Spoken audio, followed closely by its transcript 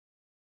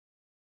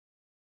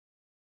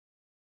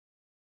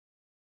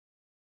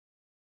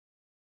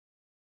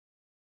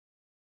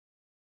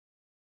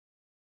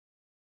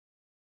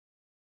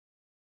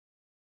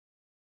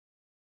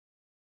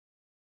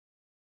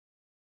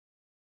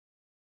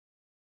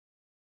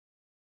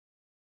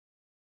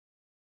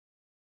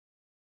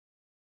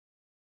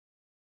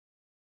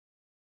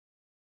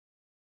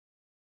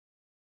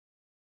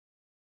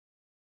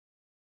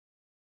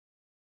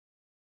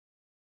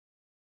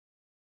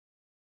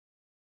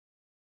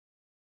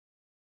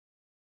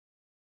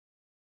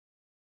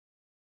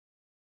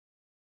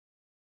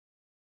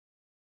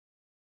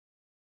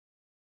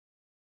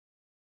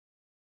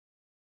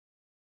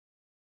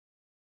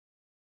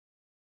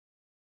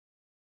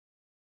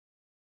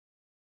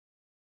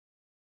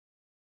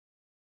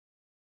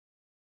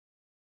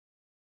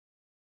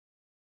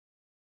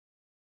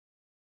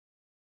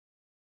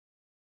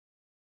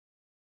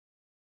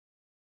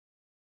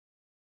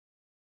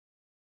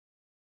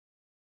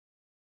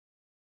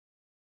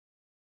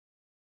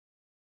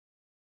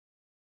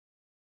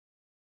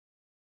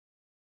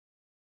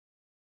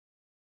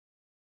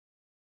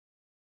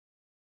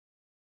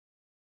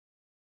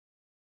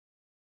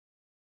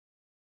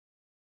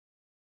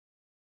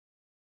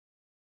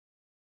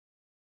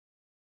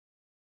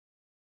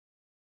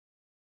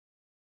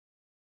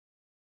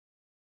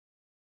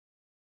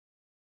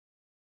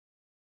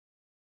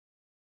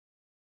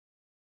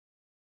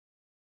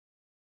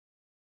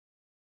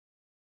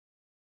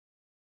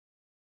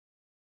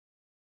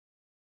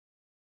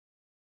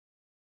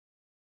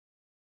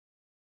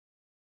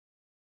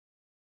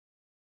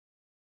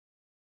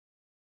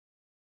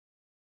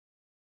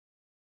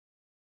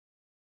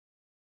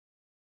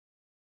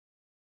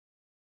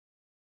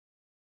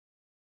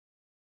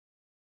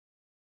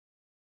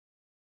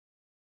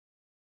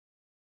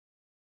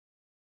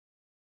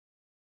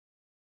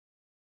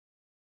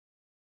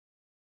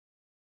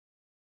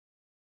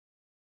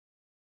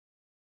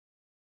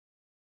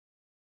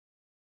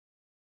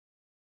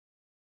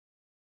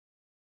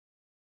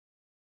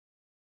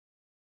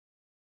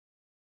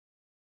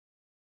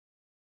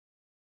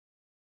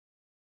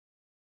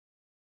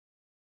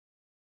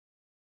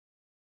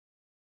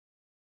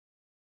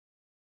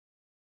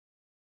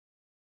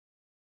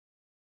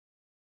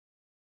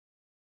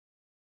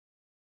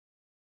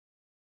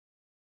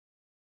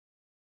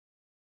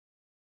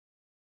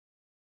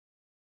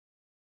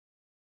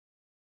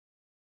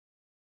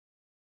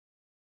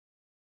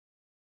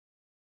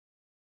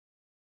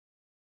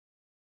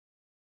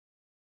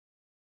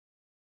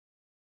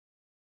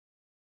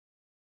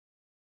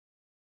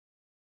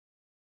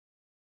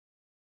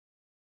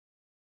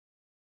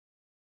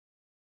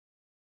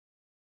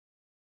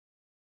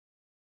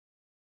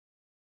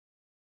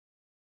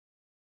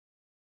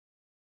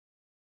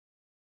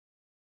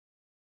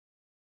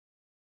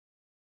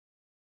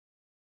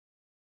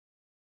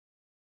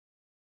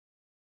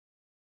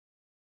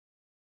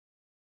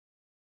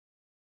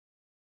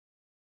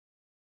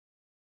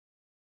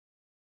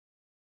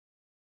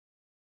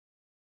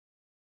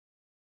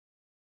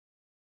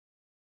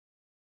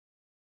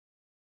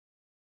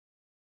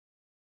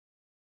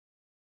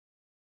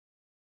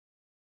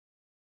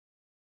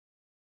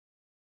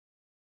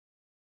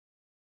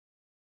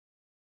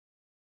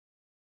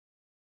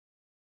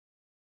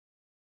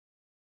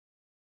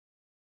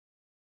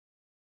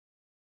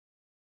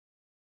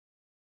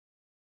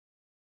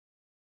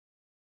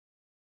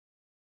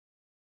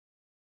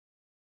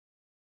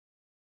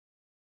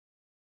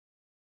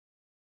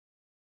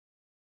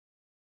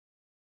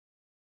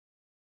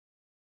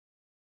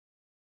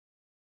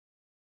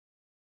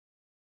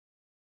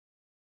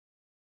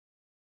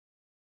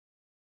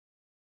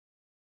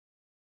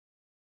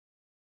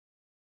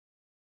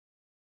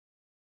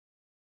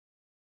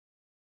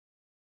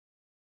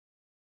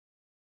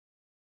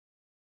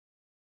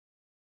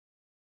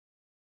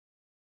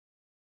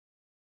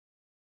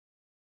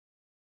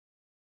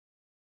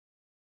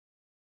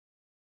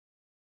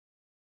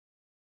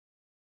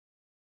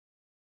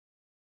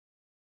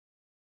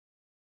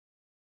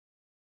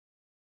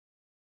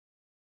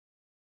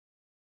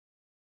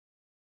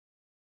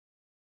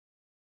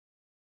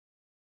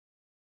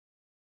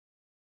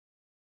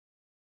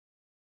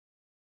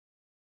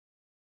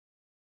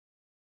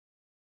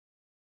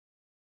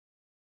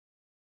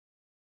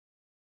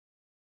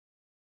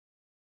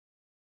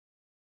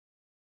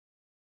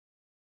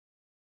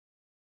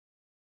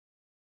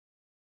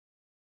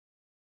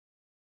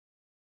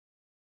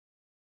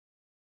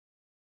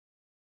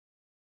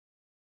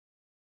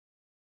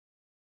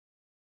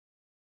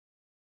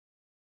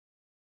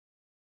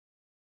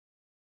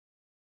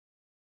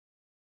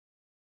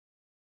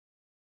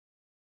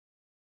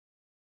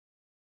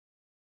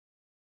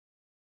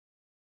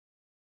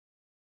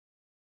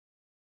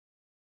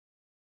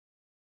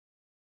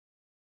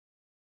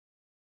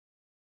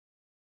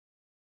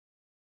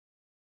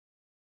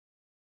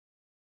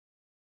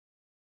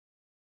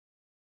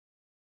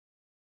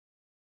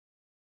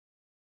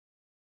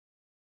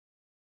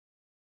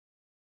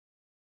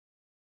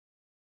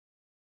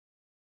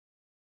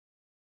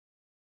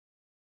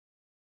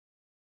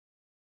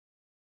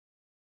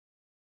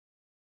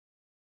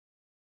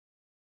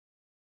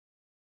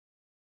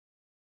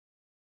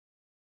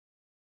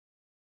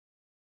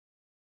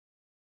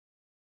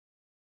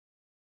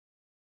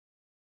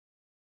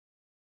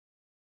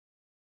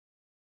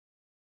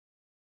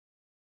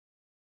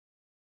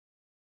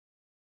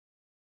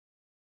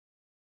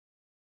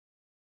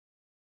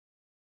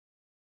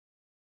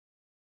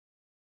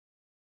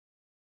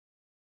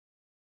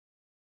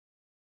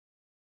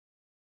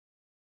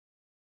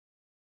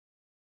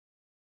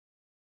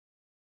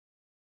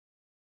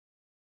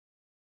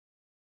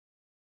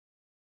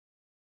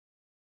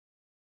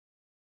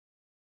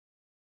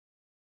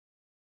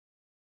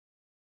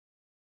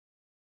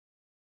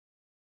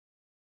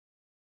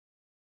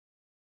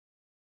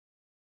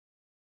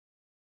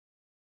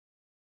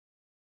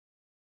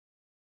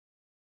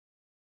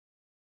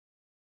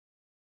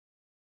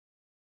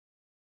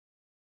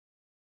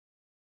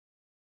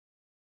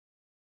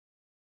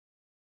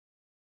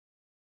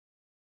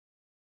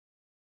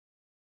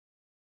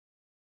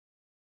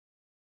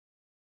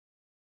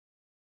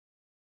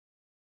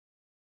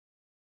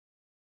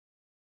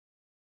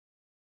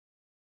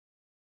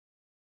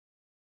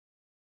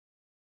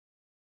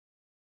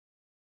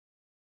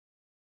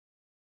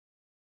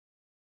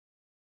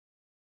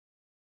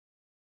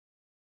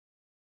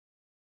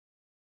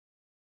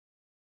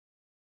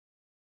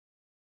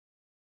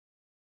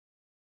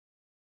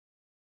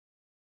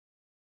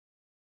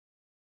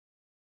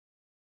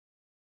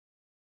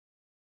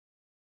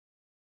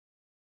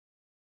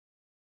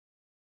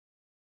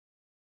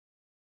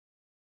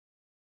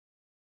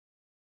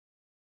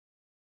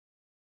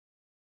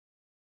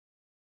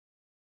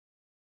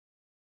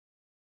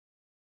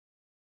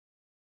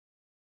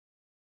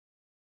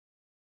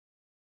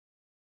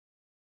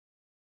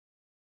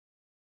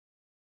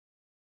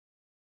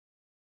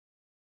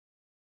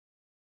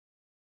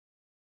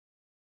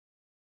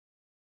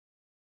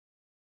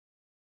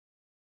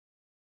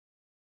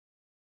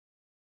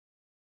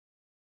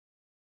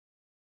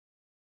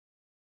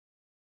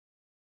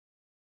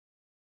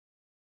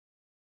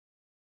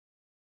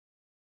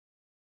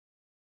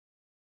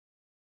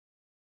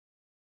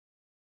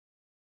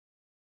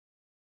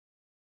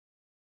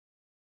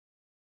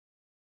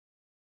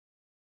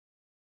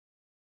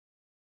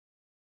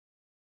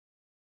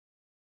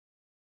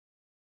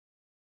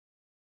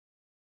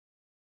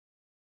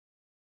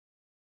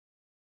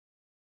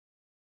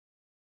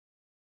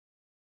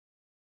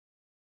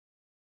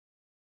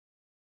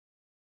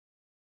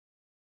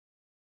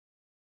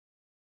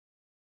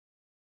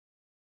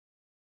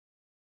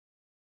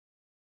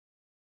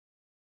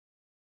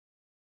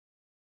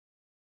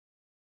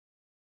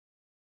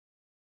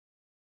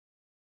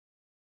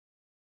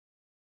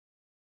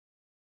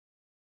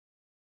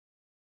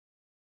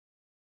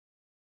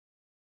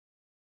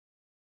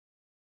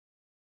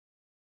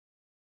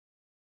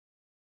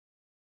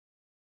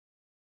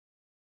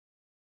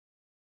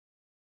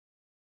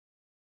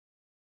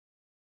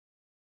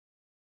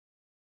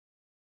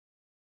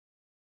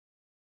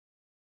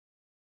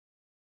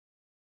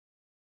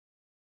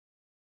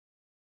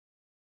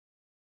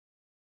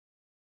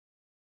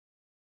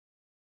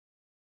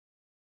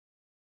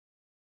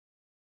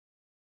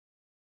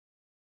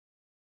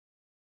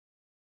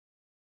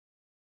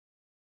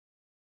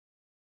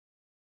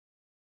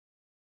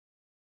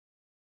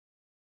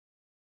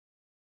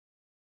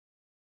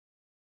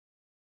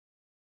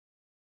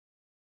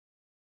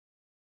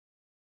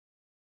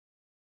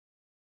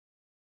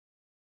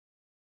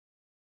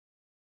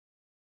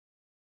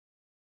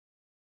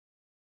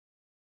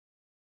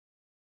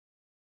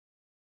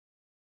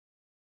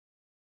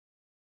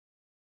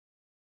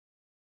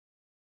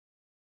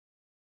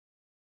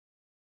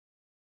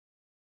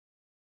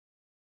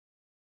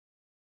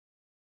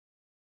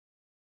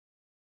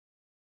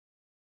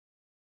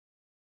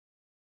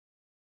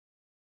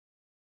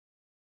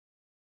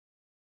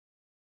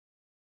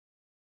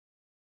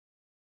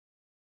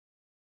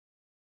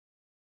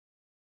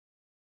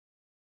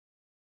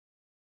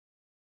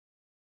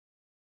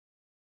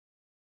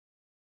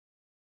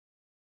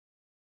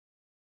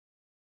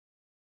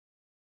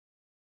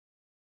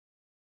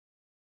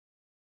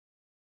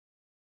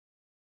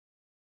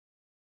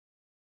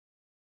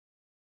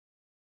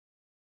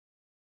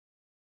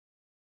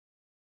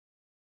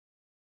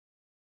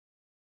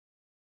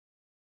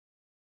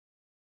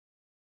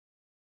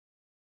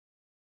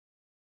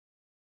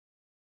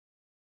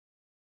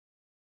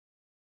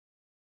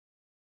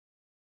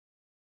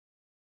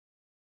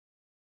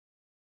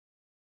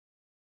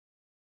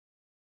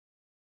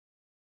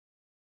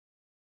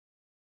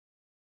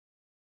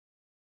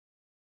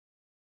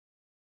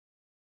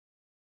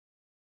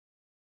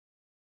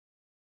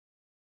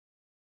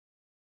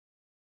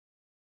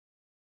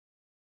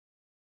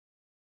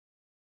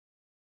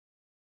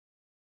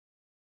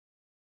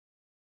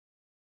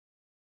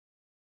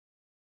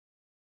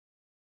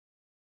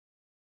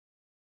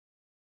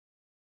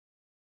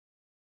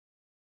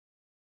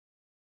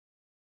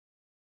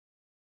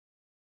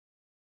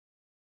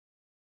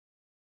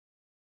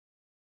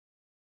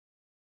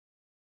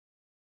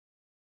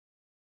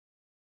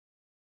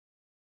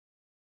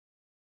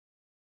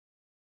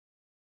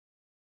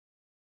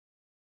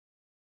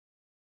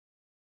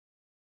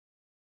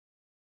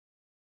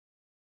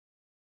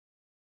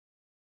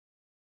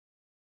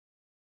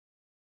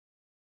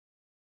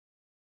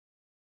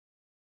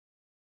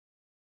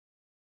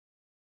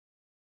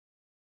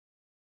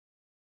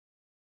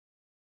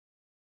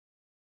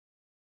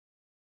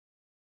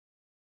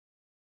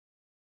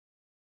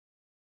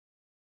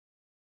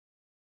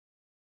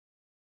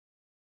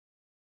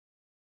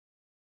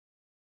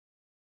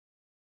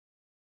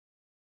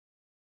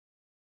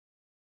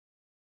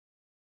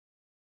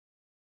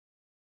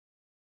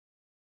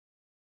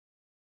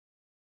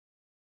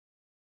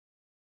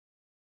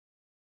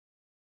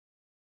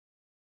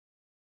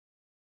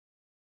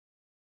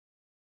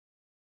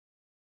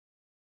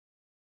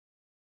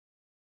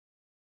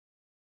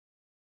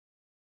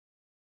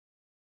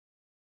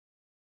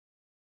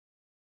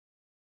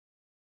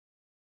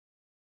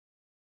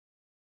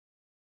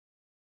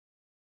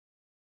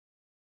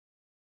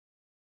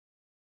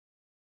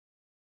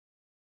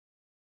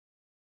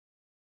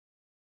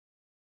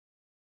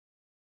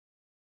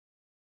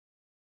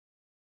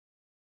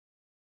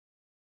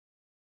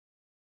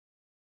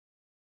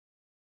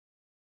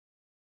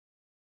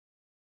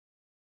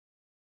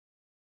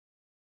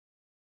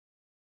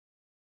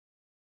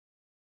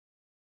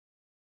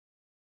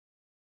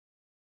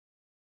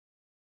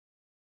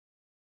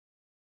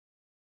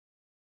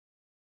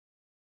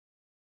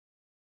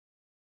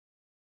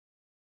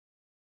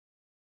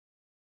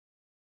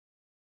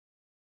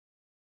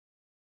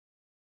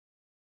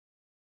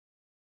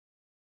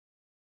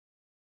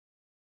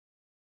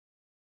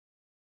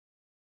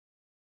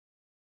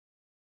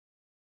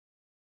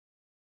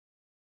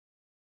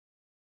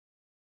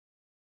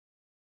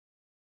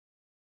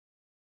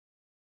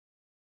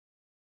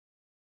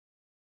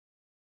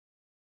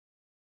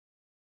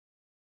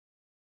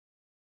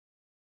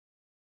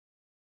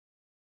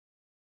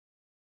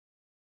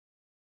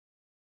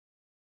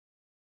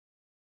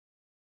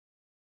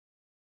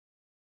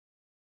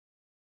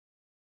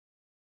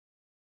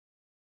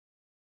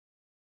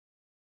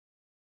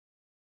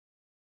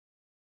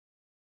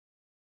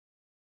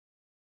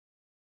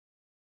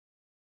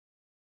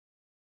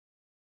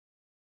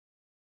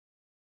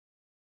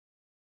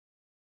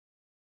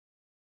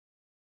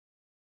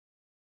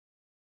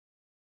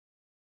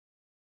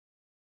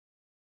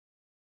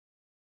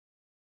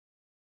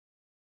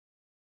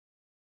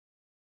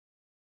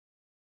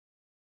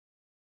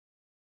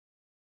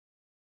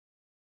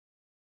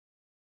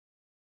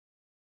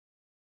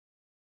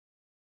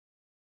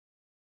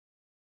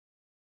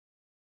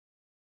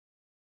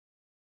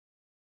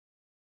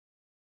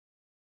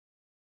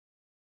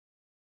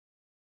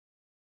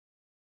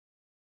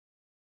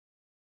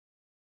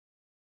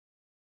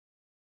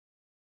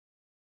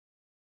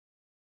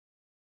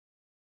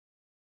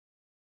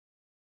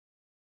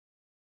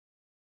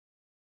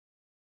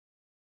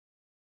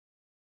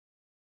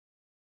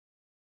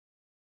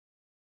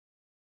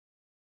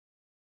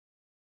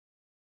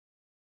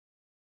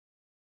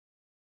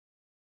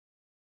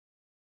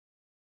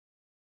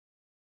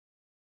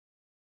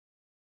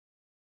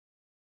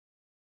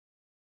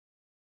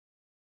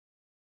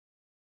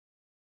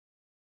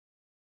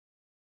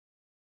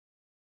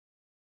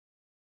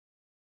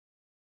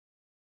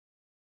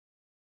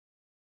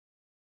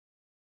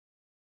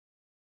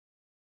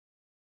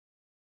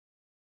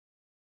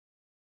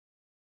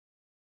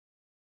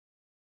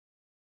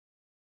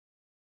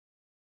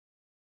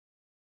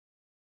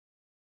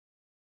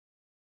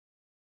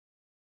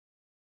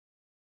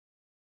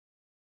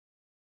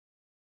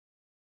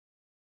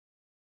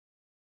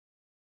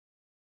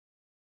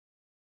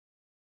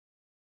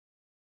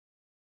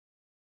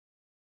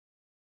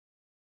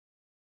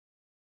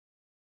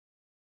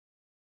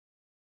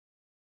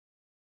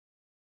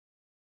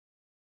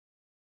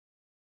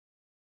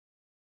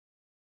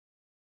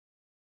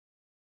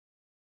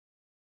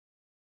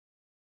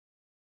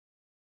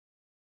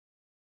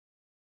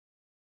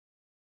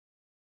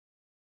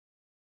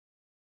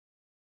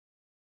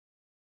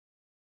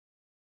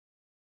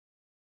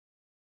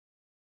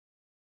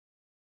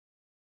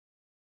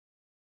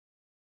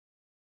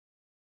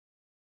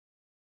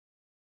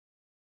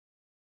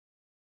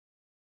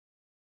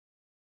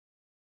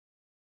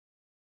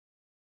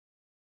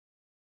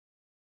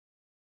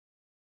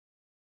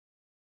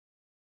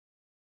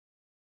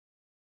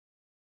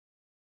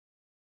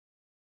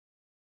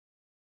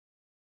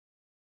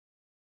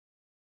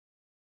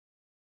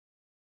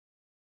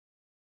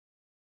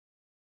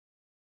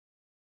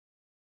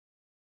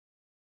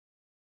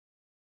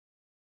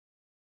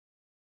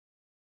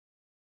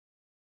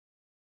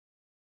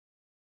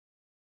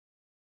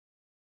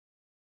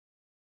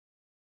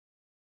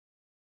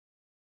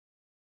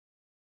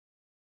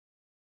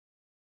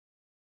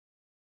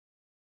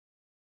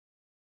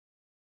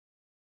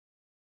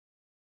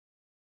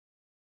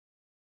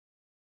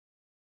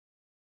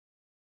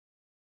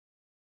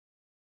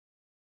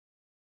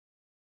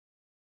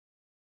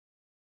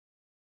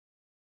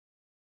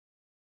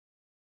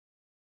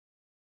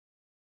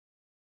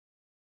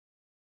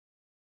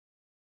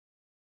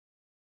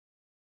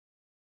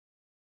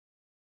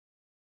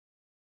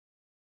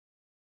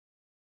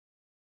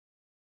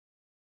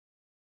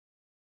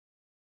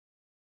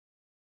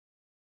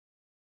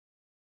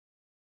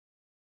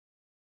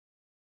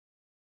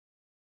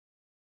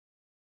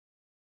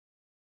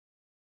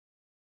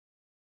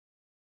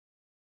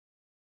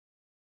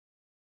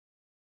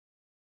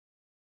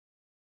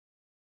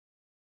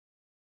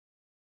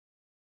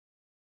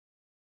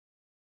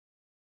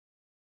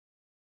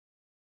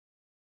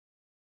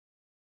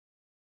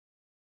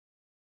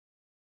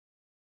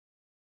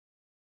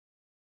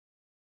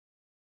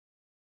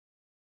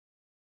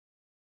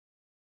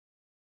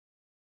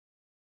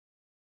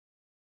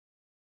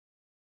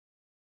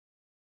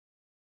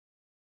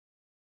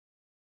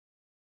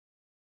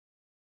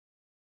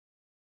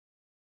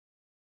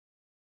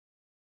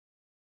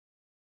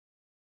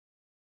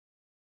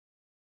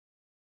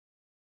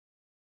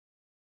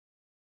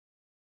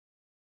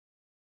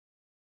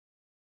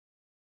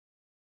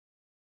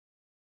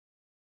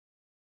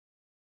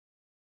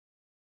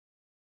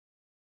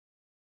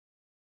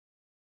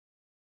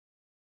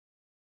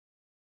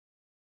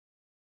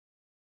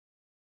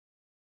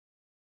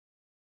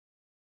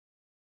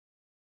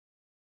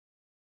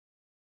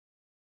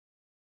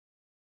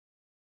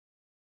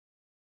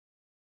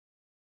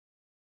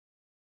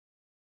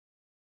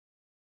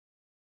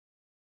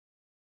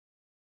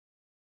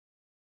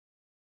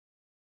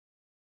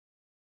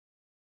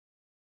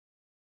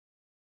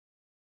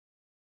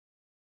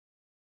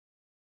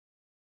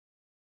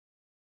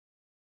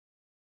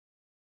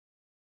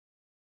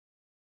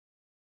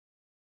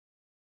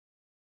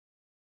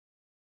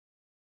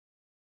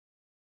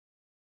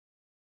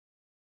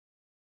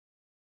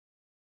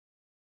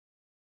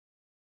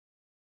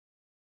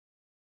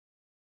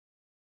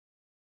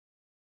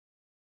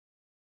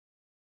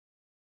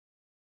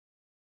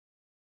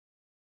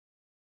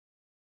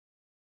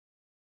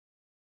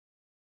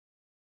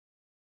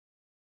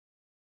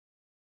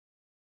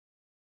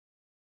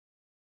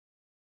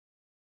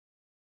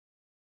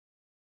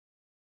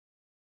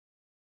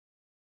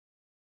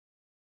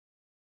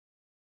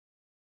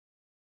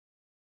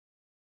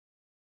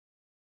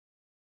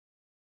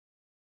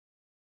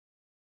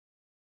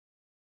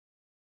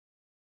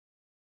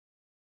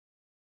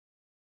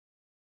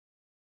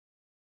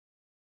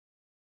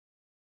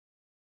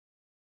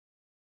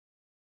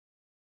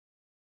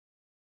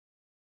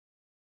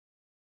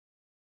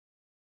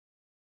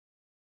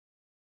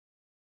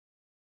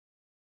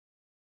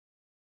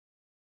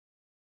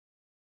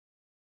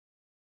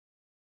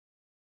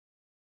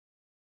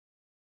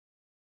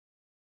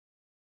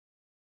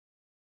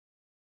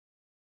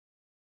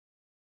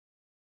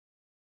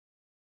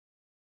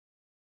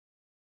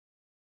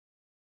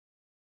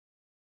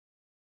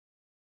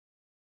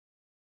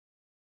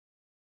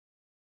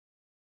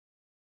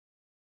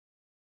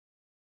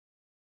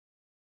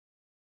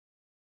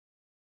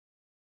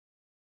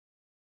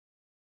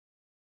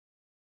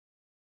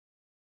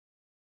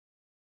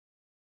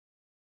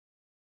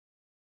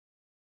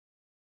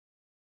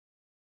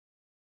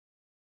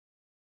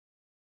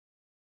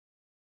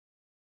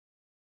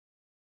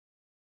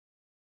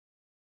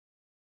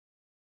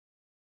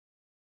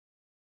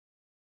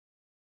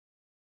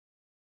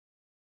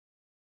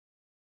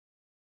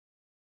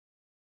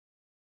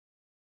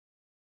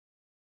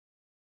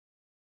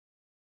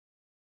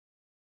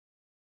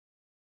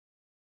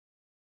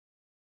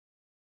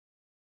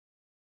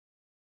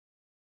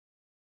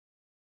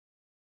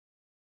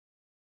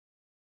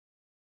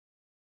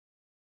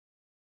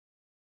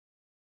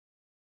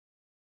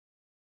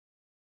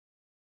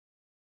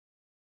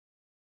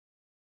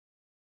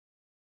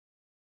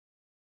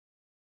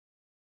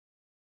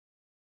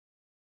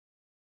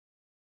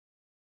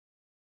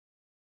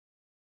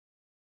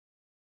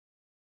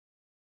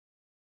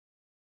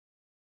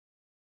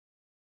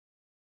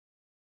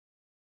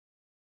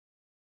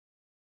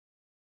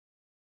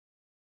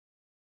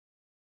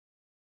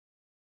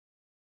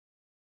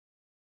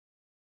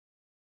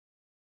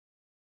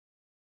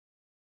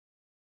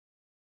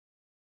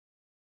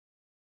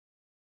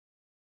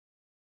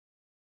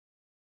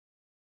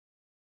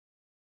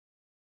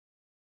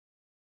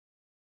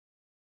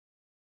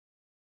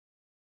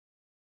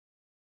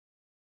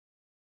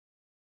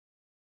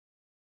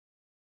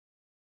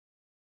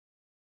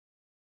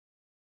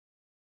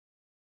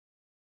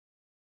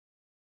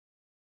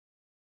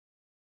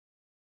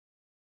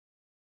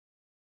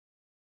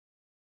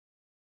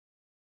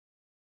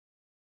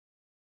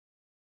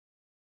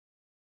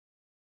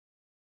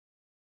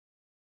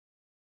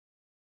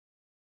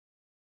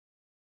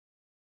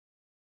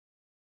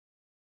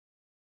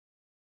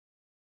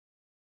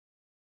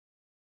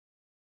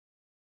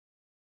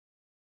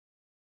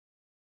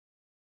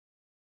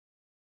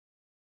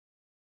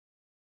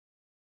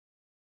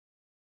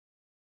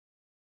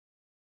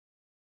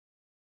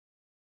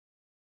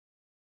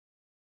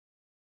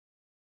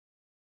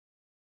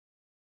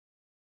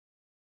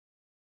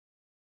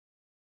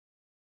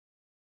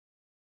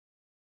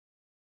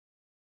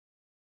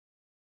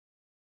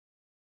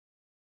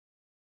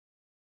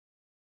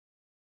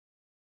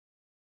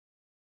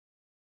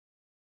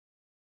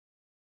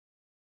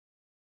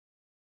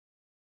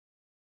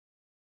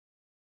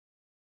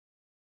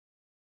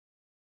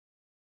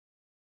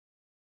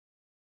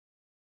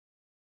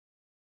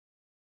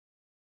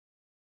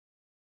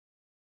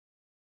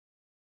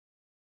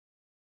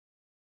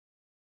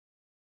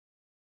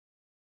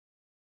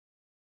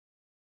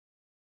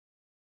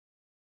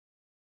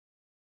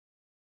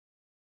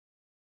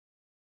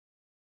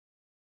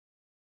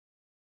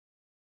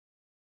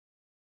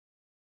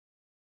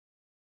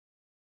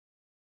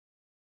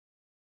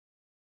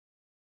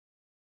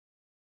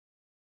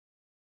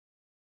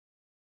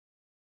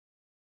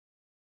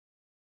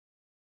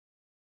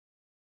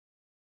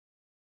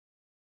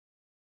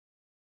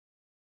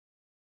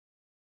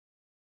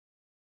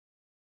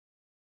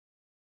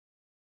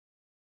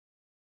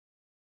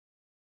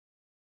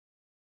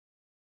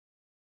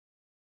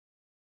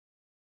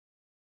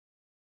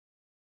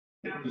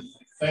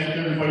Thank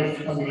everybody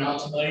for coming out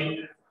tonight.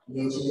 You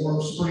know, it's a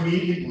warm spring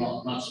evening.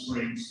 Well, not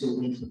spring,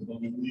 still winter,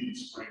 but we believe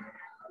it's spring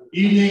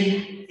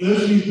evening. For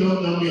those of you who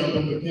don't know me, I'm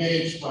Bill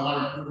McKay. It's my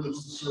honor and privilege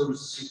to serve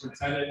as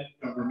superintendent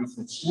of Governor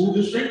Newfoundland School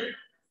District.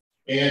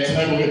 And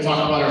tonight we're going to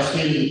talk about our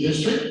state of the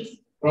district.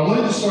 But I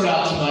wanted to start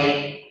out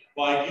tonight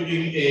by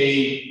giving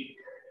a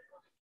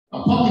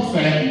public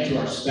thank you to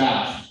our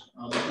staff.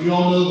 We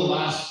all know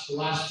the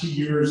last 2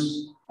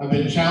 years have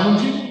been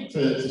challenging,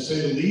 to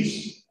say the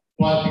least.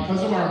 But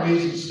because of our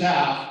amazing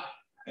staff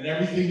and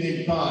everything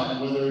they've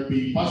done, whether it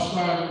be bus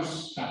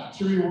drivers,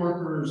 cafeteria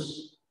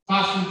workers,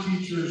 classroom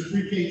teachers,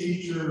 pre-K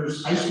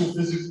teachers, high school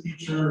physics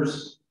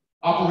teachers,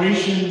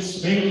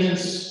 operations,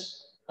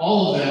 maintenance,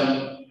 all of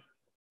them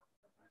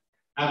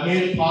have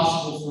made it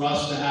possible for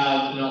us to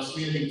have an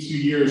outstanding 2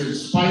 years in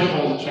spite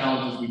of all the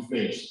challenges we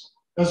faced.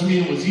 Doesn't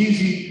mean it was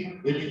easy.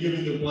 They've been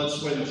giving their blood,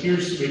 sweat, and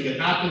tears to make it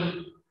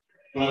happen.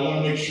 But I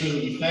want to make sure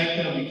that we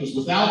thank them, because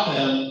without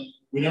them,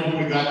 we never would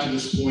have got to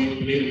this point,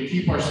 been able to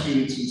keep our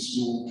students in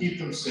school, keep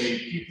them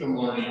safe, keep them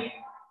learning.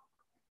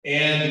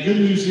 And the good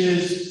news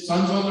is,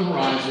 sun's on the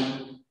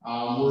horizon.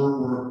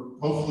 We're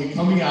hopefully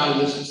coming out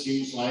of this, it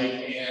seems like,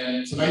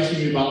 and tonight's going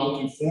to be about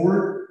looking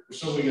forward. We're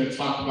certainly going to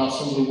talk about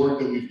some of the work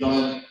that we've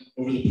done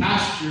over the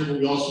past year, but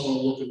we also want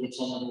to look at what's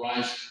on the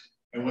horizon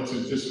and what to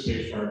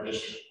anticipate for our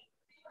district.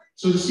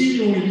 So this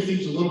evening, we're going to do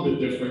things a little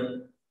bit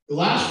different. The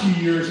last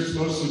few years, it's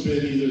mostly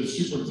been either the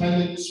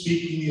superintendent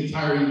speaking the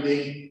entire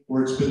evening,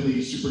 or it's been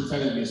the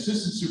superintendent and the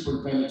assistant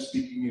superintendent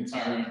speaking the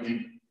entire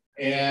evening.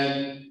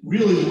 And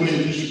really, the way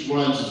the district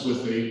runs is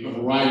with a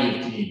variety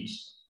of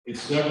teams.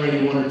 It's never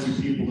any one or two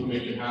people that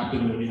make it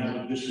happen. When you have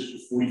a district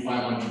of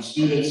 4,500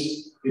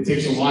 students, it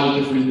takes a lot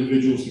of different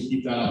individuals to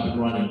keep that up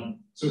and running.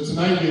 So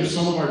tonight, we have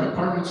some of our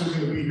departments are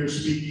going to be here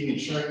speaking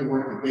and sharing the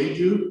work that they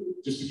do,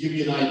 just to give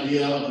you an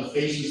idea of the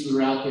faces that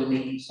are out there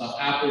making stuff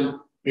happen,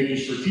 making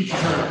sure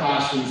teachers are in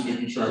classrooms,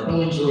 making sure our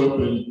buildings are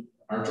open,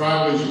 our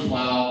driveways are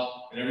plowed,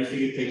 and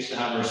everything it takes to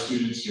have our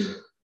students here.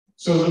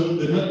 So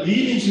the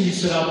evening's going to be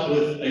set up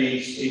with a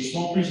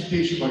small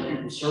presentation by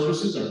Pupil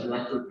Services, our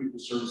Director of Pupil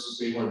Services,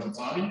 Dave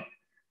Argentani.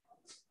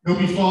 He'll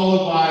be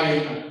followed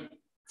by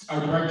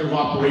our Director of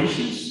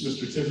Operations,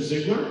 Mr. Tim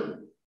Ziegler.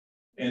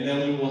 And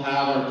then we will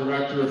have our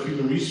Director of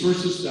Human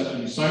Resources,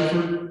 Stephanie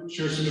Seifert,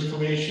 share some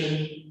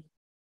information,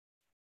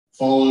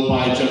 followed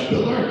by Jeff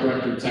Biller, our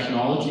Director of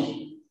Technology.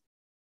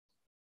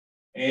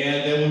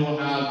 And then we will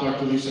have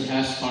Dr. Lisa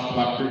Hess talk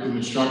about curriculum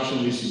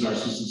instruction. Lisa's our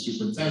assistant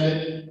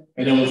superintendent.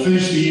 And then we'll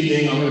finish the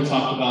evening. I'm going to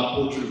talk about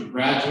Portrait of a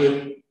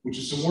Graduate, which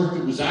is some work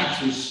that was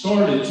actually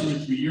started 2 or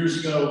 3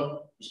 years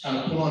ago. It was kind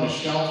of put on a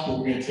shelf, but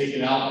we're going to take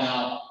it out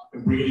now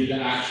and bring it into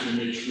action and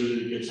make sure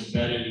that it gets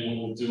embedded in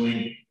what we're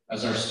doing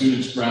as our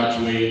students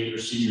graduate their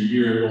senior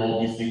year. It'll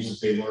all be things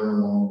that they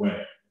learn along the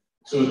way.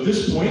 So at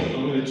this point,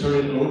 I'm going to turn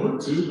it over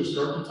to Mr.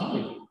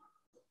 Argentani.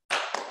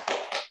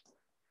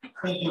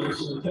 Thank you,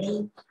 Mr.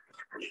 McKay.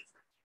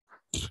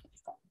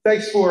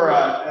 Thanks for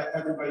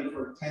everybody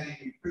for attending.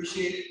 We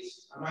appreciate it.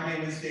 My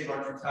name is Dave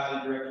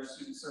Argentani, Director of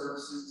Student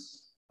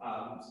Services.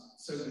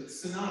 So it's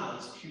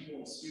synonymous, Pupil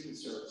and Student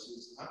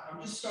Services. I'm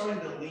just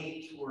starting to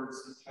lean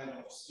towards the title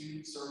of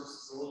Student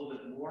Services a little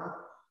bit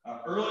more.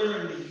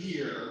 Earlier in the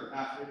year,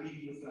 after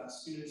meeting with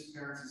students,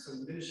 parents, and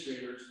some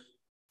administrators,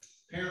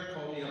 a parent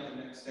called me up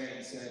the next day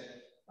and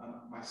said,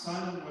 my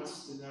son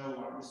wants to know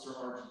why Mr.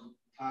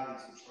 Argentani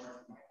is in charge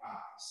of my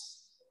eyes.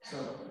 So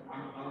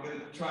I'm going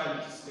to try to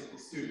just stick with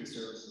student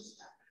services.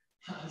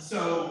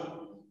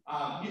 So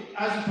as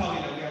you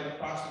probably know, we have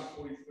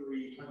approximately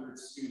 4,300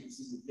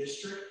 students in the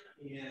district,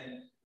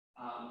 and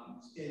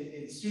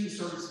in student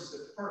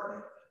services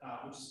department,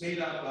 which is made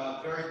up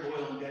of very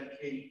loyal and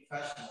dedicated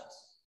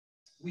professionals,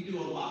 we do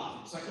a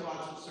lot: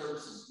 psychological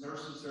services,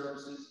 nursing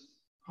services,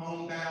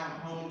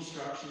 homebound, home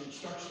instruction,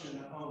 instruction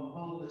in the home,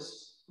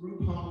 homeless,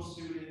 group home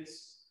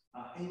students,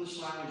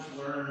 English language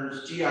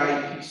learners,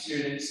 GIEP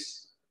students.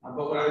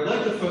 But what I would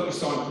like to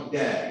focus on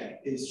today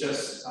is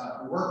just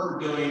the work we're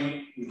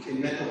doing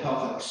in mental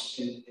health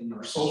in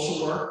our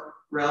social work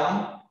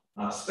realm,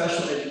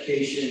 special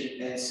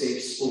education, and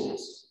safe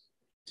schools.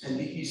 And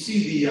you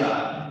see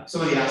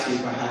somebody asked me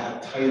if I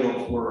had a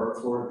title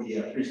for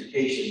the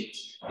presentation,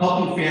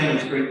 helping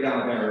families break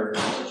down barriers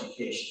to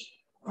education.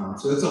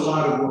 So that's a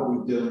lot of what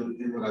we do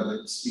and what I'd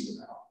like to speak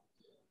about.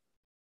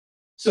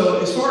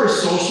 So as far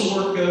as social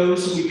work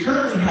goes, we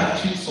currently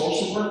have 2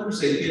 social workers.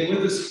 They've been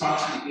with us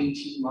approximately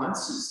 18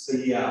 months.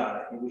 We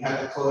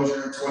had the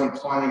closure in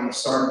 2020 and we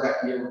started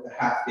that year with the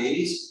half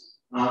days.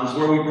 Is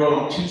where we brought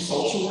on 2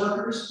 social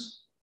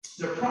workers.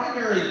 Their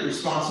primary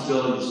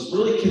responsibility is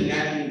really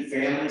connecting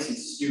families and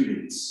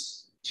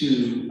students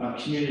to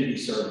community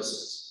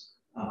services.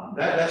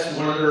 That's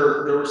one of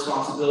their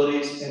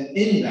responsibilities. And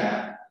in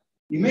that,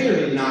 you may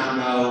or may not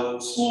know,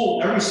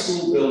 every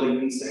school building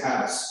needs to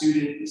have a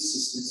student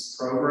assistance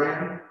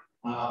program.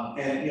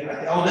 And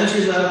at the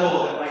elementary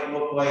level, it might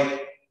look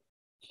like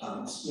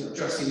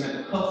addressing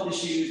mental health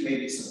issues,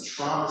 maybe some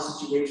trauma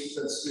situations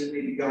that a student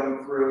may be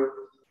going through.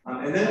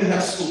 And then we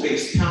have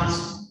school-based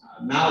counseling,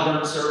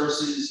 Malvern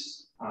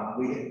services,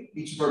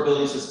 Each of our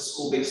buildings has a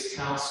school-based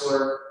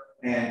counselor,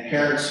 and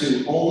parents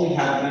who only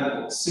have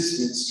medical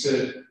assistance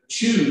could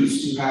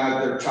choose to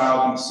have their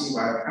child be seen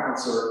by a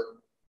counselor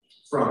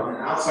from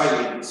an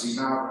outside agency,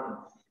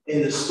 not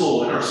in the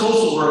school. And our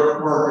social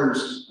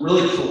workers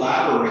really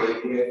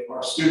collaborate with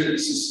our student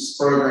assistance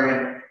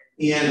program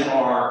and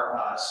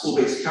our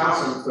school-based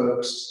counseling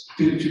folks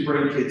to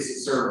bring kids to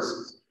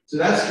services. So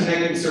that's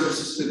connecting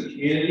services to the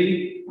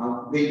community.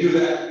 They do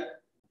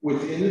that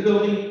within the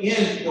building,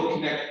 and they'll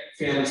connect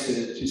families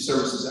to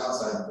services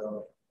outside the building.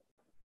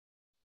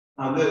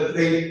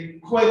 They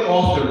quite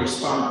often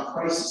respond to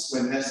crisis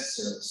when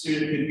necessary. The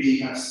student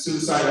could have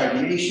suicide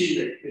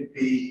ideation, it could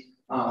be,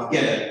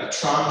 again, a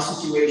trauma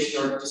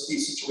situation or just be a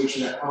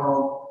situation at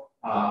home.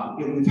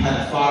 We've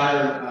had a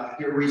fire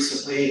here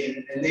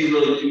recently, and they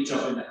really do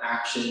jump into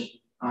action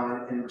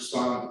in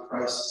responding to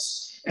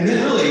crisis. And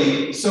then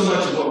really, so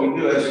much of what we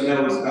do, as you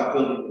know, is about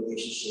building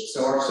relationships.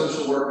 So our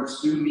social workers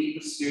do meet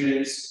with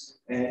students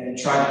and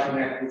try to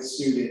connect with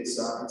students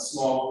in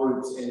small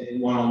groups and in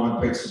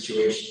one-on-one type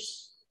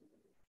situations.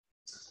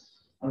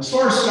 As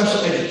far as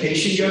special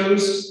education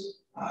goes,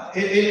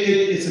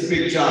 it's a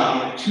big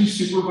job. We have 2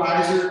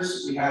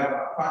 supervisors. We have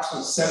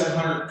approximately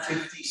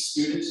 750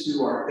 students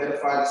who are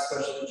identified as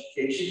special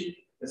education.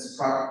 That's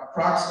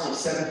approximately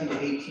 17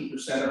 to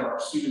 18% of our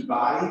student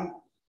body.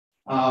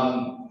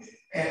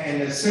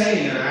 And the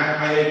saying, and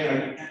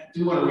I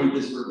do want to read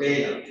this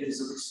verbatim, it is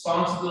the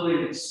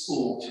responsibility of the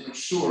school to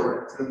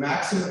ensure that to the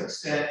maximum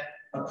extent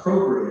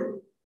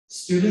appropriate,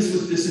 students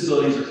with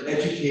disabilities are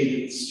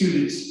educated with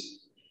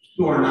students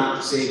who are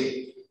not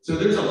disabled. So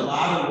there's a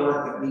lot of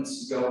work that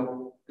needs to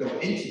go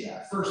into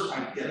that. First,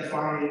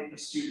 identifying a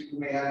student who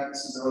may have a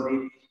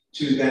disability,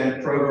 to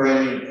then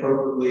programming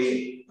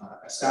appropriately,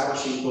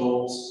 establishing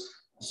goals.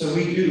 So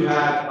we do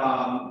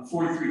have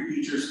 43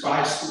 teachers,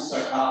 5 school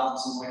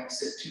psychologists, and like I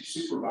said, 2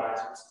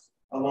 supervisors,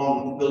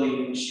 along with the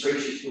building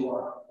administration, who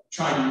are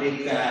trying to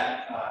make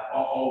that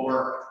all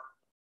work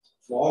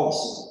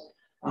flawlessly.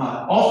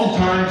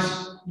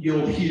 Oftentimes,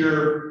 you'll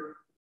hear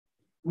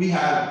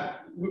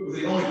we're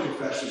the only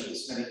profession with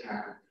this many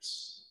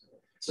acronyms.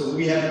 So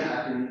we have an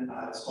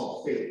acronym, it's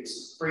called FAPE,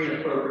 Free and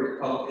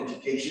Appropriate Public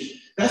Education.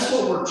 That's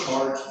what we're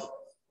charged with.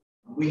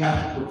 We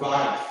have to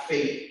provide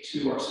FAPE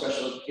to our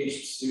special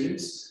education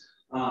students.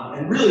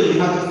 And really, we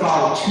have to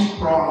follow a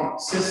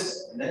 2-pronged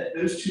system. And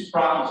those 2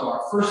 prongs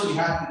are, first, we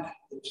have to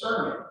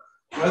determine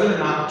whether or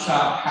not a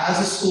child has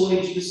a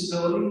school-age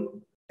disability,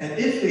 and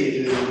if they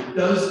do,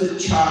 does the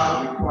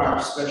child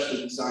require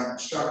specially designed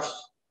instruction?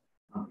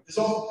 Because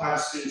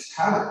oftentimes students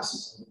have a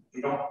disability,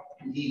 they don't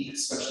need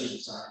specially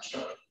designed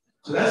instruction.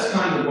 So that's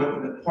kind of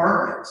what the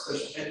department,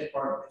 special ed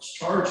department, is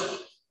charged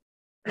with.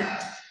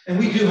 And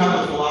we do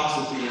have a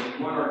philosophy of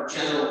what our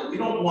we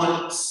don't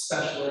want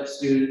special ed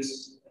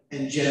students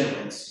and general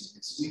ed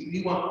students.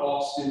 We want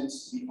all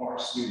students to be our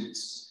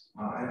students.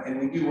 And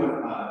we do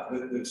want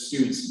the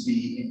students to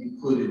be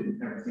included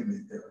in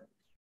everything they do.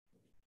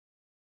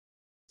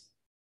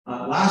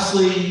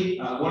 Lastly,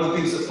 one of the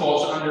things that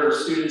falls under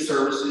student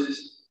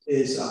services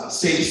is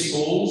safe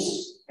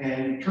schools,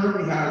 and we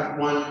currently have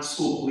 1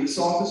 school police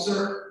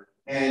officer.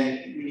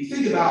 And when you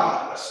think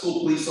about a school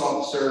police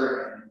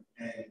officer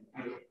and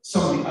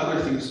some of the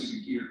other things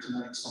you hear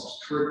tonight, as far as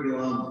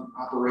curriculum and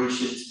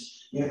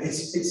operations,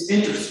 it's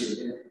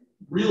interesting. And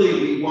really,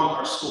 we want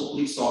our school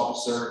police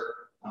officer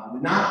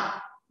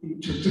not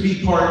to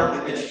be part of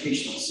the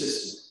educational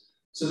system.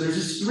 So there's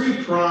this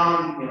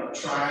 3-pronged,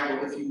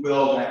 triangle, if you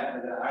will,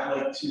 that I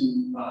like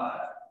to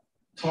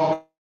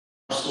talk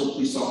our school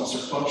police officer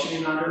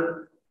functioning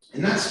under.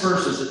 And that's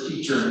first as a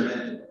teacher and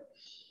mentor.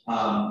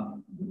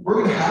 We're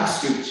going to have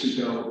students who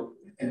go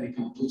and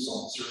become police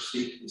officers,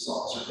 state police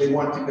officers. They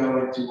want to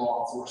go into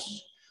law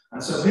enforcement.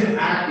 So him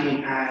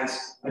acting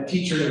as a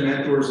teacher and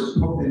mentor is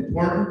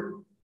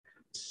important.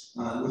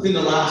 Within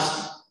the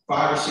last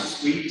 5 or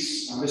 6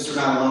 weeks, Mr.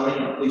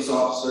 Mataloni, our police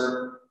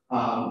officer,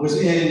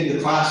 was in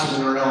the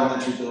classroom in our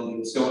elementary building,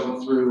 was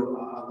going through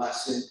a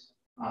lesson.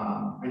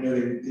 I know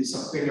they did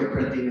some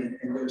fingerprinting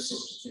and those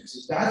sorts of things.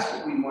 So that's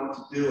what we want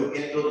to do,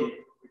 again, building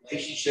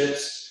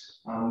relationships.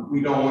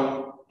 We don't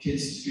want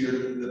kids to fear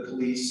the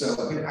police,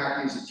 so him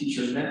acting as a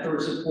teacher and mentor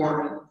is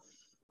important.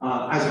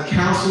 As a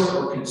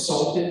counselor or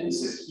consultant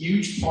is a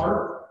huge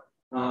part.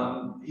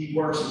 He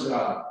works with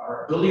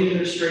our building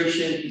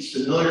administration. He's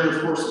familiar,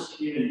 of course, with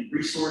community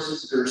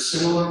resources, very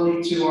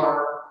similarly to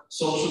our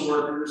social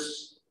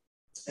workers.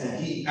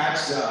 And he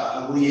acts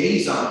a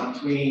liaison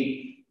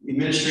between the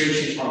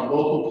administration, our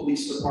local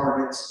police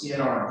departments,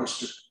 and our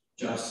district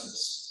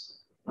justice.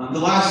 The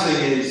last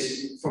thing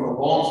is, from a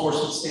law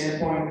enforcement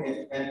standpoint,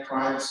 if any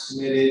crime is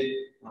committed,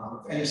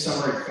 if any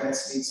summary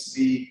offense needs to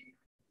be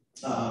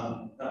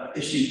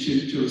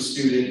issued to a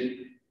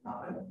student,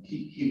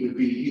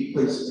 he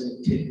plays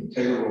an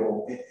integral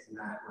role in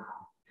that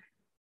realm.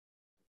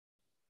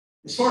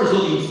 As far as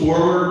looking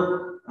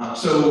forward,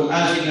 so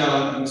as you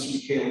know, and Mr.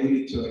 McKay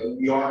alluded to it,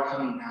 we are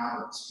coming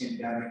out of this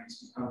pandemic.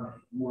 It's becoming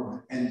more of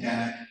an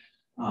endemic.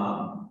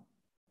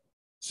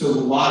 So a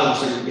lot of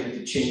us are going to get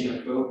to change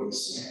our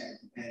focus,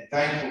 And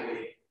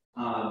thankfully,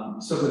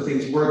 some of the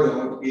things we're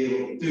going to be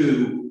able to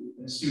do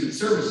in the student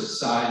services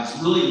side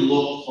is really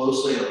look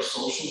closely at our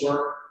social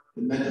work,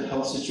 the mental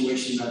health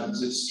situation that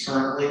exists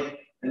currently,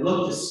 and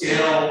look to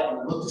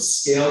scale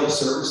the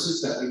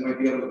services that we might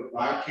be able to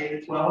provide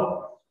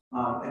K-12,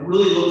 and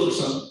really look for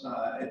some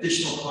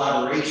additional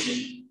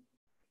collaboration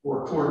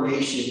or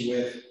coordination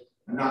with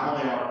not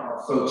only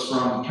our folks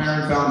from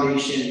Caron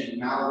Foundation and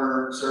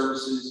Malvern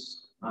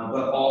Services,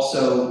 but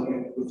also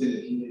within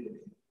the community.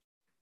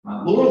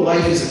 Laurel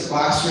Life is a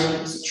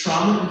classroom. It's a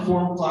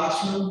trauma-informed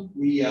classroom.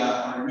 We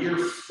are year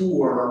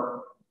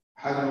 4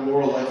 having a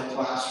Laurel Life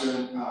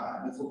classroom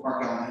at Newport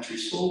Park Elementary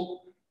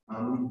School.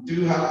 We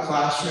do have a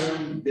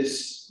classroom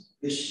this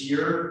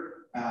year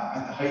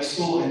at the high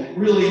school, and it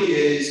really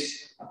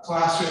is a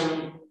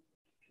classroom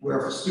where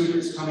if a student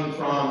is coming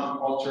from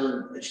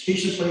altered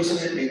education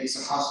placement, maybe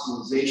it's a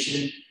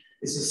hospitalization,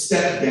 it's a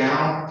step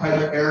down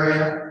type of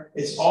area.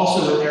 It's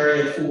also an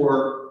area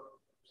for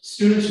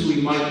students who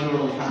we might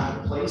normally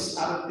have to place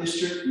out of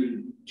district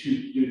due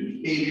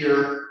to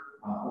behavior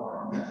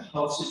or a mental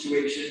health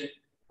situation.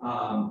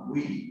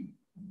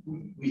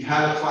 We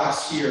have a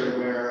class here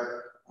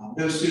where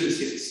those students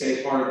get to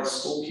stay part of the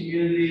school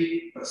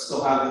community, but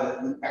still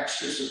have the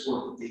extra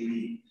support that they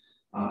need.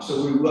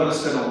 So we want to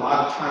spend a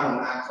lot of time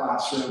on that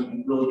classroom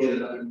and really get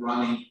it up and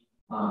running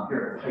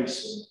here at the high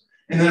school.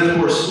 And then, of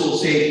course, school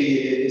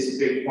safety is a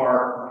big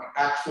part.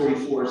 Act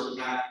 44 is an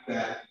act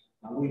that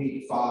we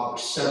need to follow.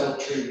 There's several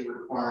training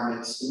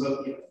requirements.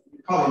 You're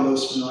probably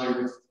most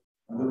familiar with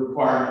the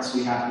requirements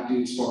we have to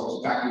do as far as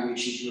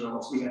evacuation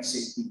drills. We have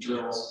safety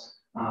drills.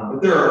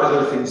 But there are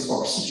other things as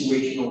far as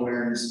situational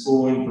awareness,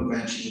 bullying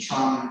prevention,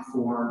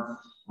 trauma-informed.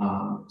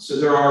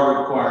 So there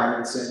are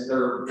requirements, and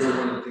they're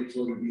one of the things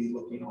we're going to be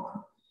looking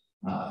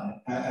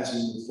on as we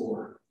move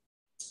forward.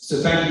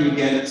 So thank you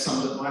again. That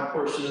sums up my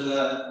portion of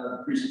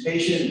the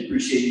presentation.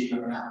 Appreciate you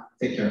coming out.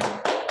 Take care.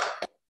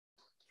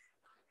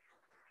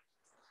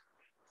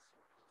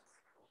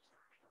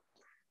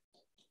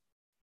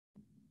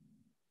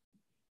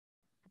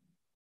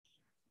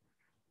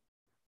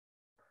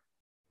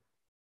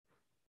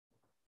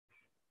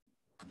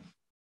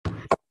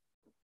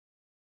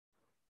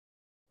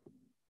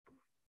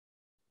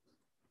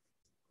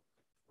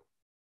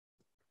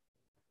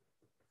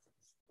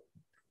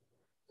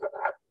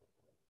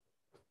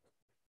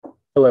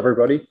 Hello,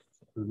 everybody.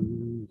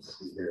 Let's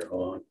see here,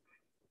 hold on.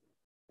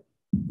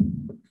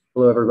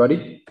 Hello,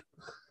 everybody.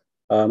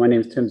 My name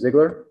is Tim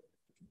Ziegler.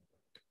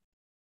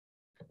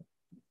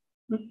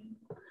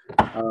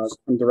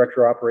 I'm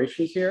Director of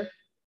Operations here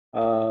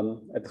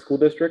at the school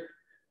district.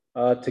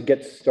 To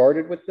get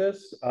started with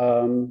this,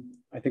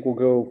 I think we'll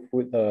go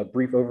with a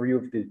brief overview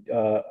of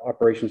the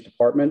operations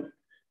department.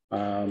 We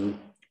don't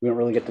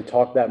really get to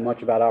talk that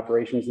much about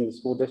operations in the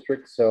school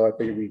district, so I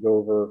figured we'd go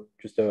over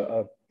just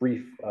a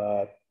brief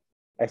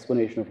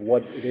explanation of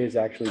what it is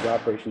actually the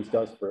operations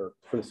does for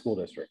the school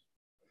district.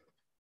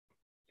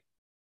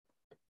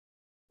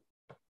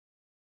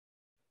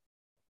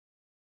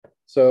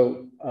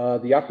 So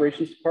the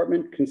operations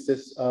department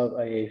consists of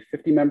a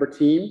 50-member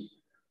team.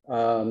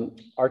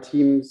 Our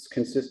teams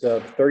consist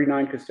of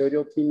 39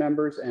 custodial team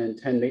members and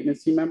 10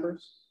 maintenance team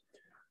members.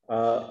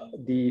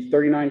 The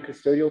 39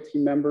 custodial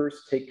team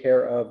members take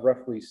care of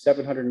roughly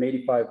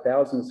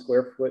 785,000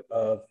 square foot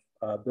of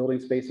building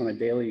space on a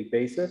daily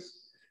basis.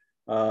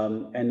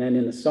 And then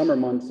in the summer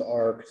months,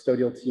 our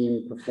custodial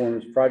team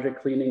performs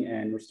project cleaning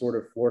and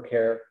restorative floor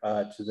care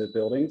to the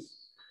buildings.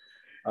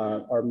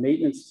 Our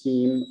maintenance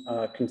team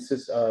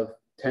consists of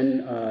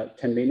 10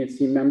 maintenance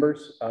team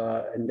members,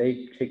 and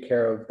they take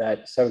care of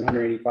that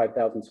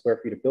 785,000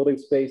 square feet of building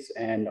space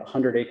and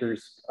 100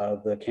 acres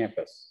of the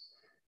campus.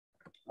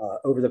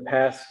 Over the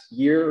past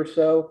year or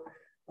so,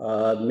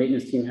 the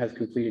maintenance team has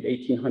completed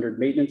 1,800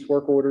 maintenance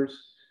work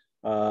orders.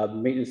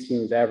 Maintenance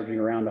team is averaging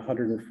around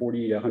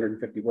 140 to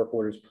 150 work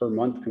orders per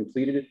month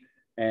completed.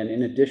 And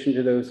in addition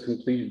to those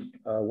completed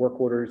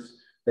work orders,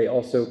 they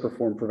also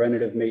perform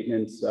preventative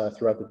maintenance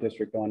throughout the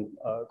district on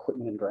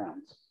equipment and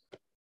grounds.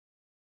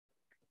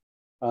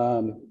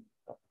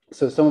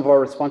 So some of our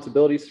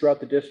responsibilities throughout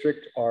the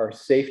district are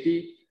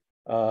safety,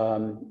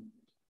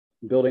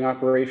 building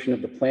operation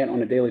of the plant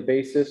on a daily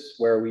basis,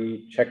 where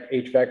we check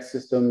HVAC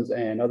systems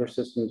and other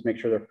systems, make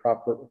sure they're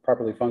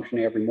properly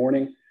functioning every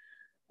morning.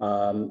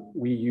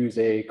 We use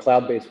a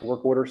cloud-based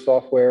work order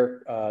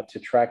software to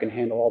track and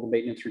handle all the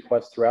maintenance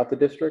requests throughout the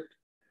district.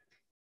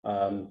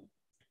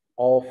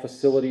 All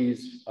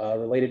facilities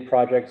related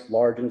projects,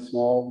 large and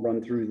small,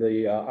 run through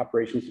the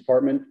operations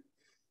department.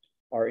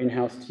 Our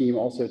in-house team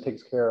also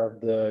takes care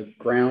of the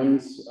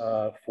grounds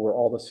for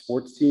all the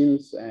sports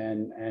teams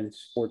and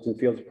sports and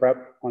fields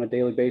prep on a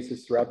daily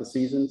basis throughout the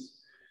seasons.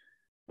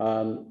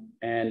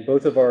 And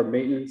both of our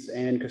maintenance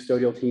and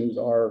custodial teams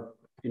are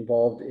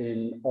involved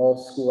in all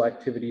school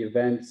activity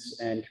events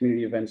and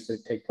community events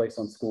that take place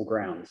on school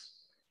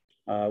grounds.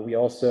 We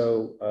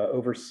also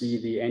oversee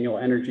the annual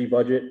energy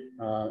budget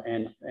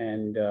and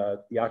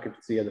the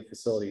occupancy of the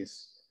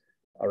facilities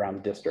around the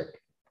district.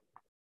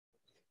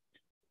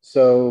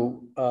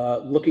 So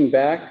looking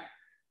back,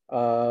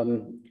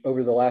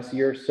 Over the last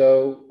year or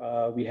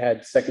so, we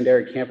had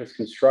secondary campus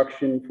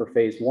construction for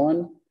phase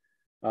one.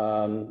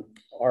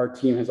 Our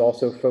team has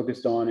also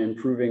focused on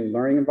improving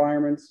learning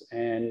environments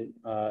and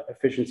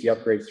efficiency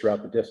upgrades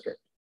throughout the district.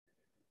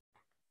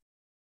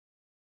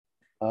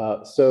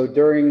 So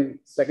during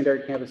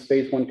secondary campus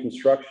phase one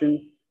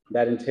construction,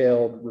 that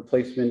entailed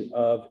replacement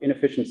of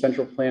inefficient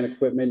central plant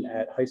equipment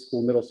at high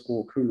school, middle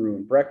school, Cumru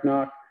and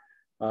Brecknock,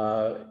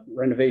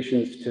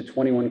 renovations to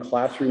 21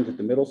 classrooms at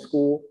the middle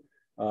school,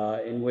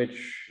 in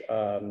which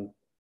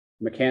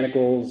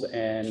mechanicals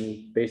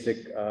and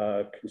basic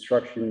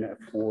construction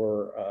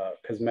for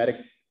cosmetic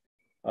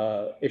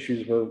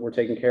issues were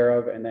taken care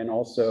of, and then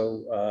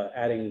also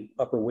adding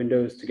upper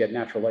windows to get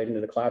natural light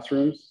into the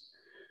classrooms.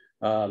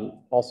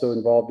 Also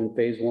involved in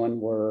phase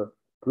one were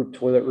group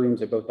toilet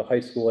rooms at both the high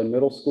school and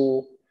middle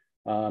school,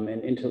 and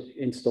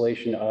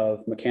installation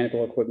of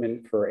mechanical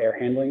equipment for air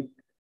handling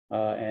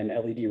and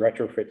LED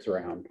retrofits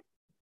around.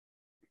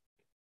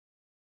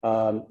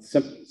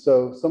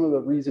 So some of the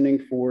reasoning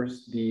for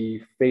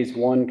the phase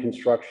one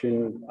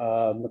construction,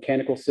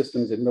 mechanical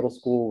systems at middle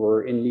school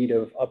were in need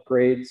of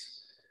upgrades.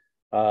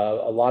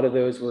 A lot of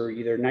those were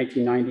either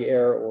 1990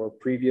 era or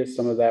previous.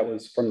 Some of that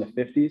was from the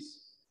 50s.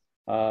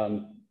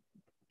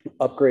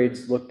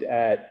 Upgrades looked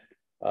at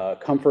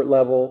comfort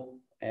level,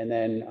 and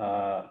then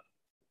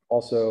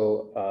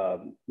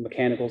also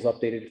mechanicals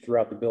updated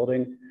throughout the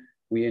building.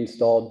 We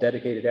installed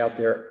dedicated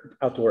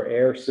outdoor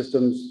air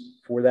systems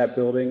for that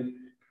building.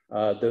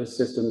 Those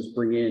systems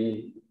bring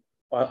in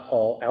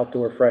all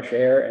outdoor fresh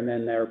air, and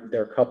then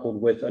they're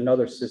coupled with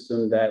another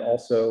system that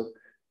also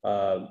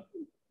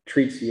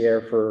treats the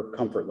air for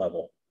comfort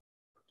level.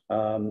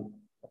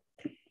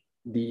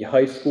 The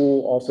high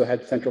school also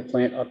had central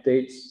plant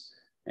updates,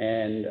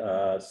 and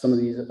some of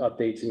these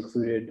updates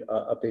included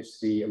updates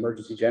to the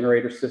emergency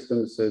generator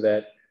systems so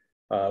that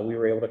we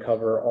were able to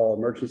cover all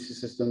emergency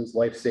systems,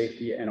 life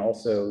safety, and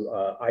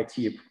also IT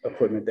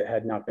equipment that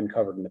had not been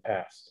covered in the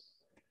past.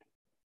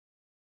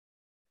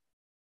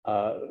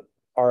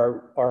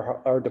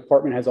 Our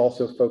department has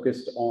also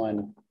focused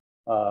on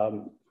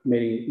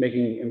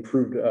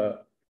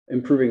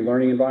improving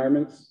learning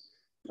environments.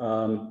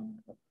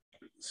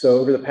 So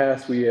over the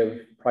past, we have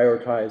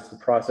prioritized the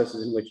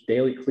processes in which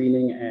daily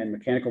cleaning and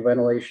mechanical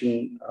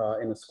ventilation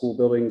in the school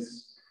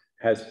buildings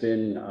has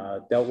been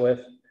dealt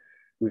with.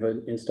 We've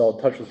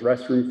installed touchless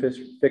restroom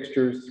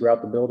fixtures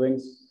throughout the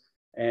buildings,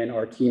 and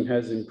our team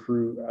has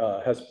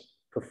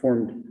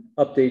performed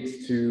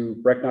updates to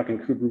Brecknock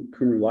and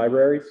Cumru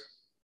libraries.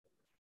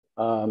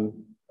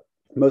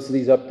 Most of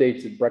these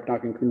updates at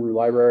Brecknock and Cumru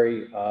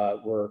Library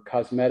were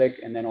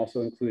cosmetic, and then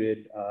also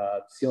included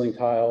ceiling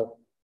tile,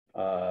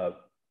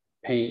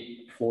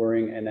 paint,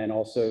 flooring, and then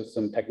also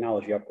some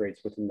technology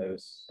upgrades within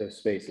those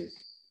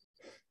spaces.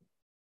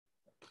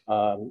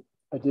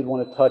 I did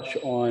want to touch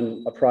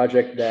on a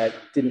project that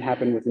didn't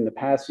happen within the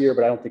past year,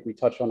 but I don't think we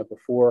touched on it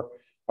before.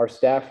 Our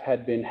staff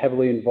had been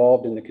heavily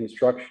involved in the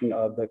construction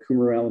of the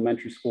Cumru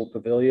Elementary School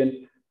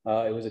Pavilion.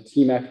 It was a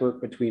team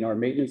effort between our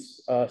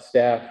maintenance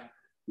staff,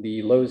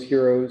 the Lowe's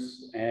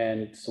Heroes,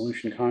 and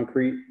Solution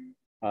Concrete.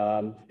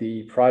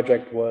 The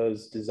project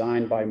was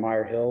designed by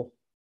Meyer Hill,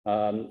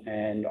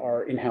 and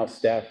our in-house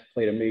staff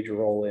played a major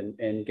role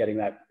in getting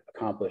that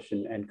accomplished,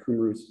 and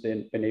Cumru's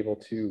been able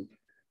to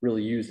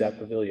really use that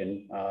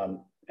pavilion,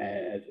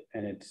 and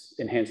it's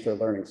enhanced their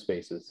learning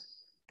spaces.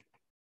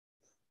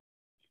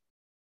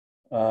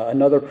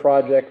 Another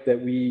project that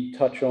we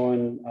touch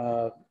on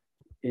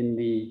in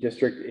the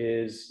district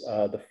is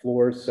the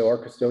floors. So our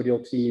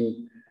custodial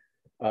team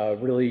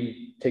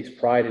really takes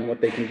pride in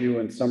what they can do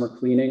in summer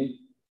cleaning.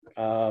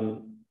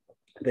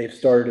 They've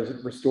started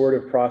a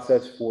restorative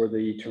process for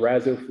the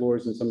terrazzo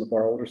floors in some of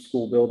our older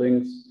school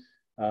buildings.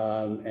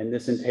 And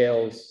this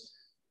entails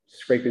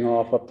scraping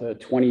off up to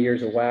 20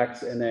 years of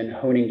wax and then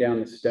honing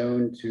down the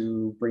stone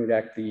to bring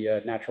back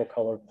the natural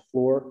color of the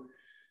floor.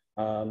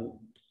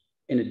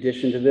 In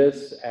addition to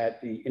this,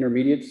 at the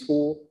intermediate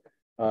school,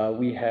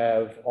 we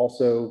have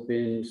also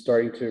been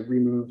starting to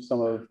remove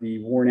some of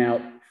the worn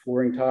out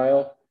flooring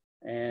tile,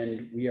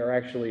 and we are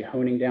actually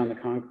honing down the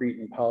concrete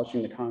and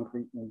polishing the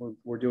concrete. And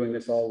we're doing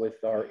this all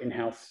with our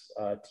in-house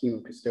team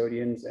of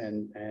custodians,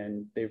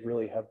 and they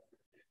really have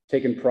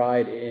taken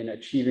pride in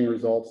achieving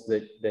results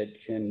that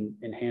can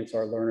enhance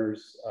our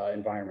learners'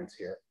 environments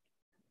here.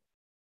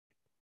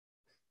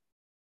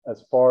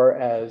 As far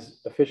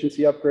as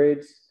efficiency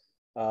upgrades,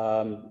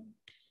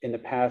 in the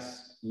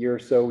past year or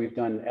so, we've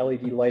done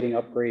LED lighting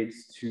upgrades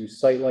to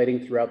site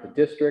lighting throughout the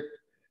district.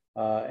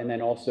 And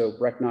then also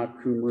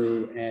Brecknock,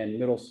 Cumru, and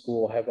middle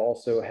school have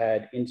also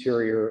had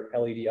interior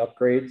LED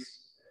upgrades.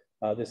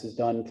 This is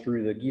done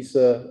through the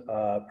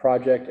GISA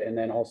project and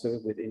then also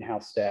with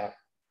in-house staff.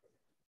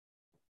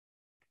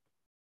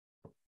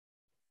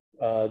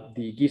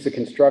 The GISA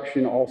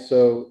construction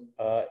also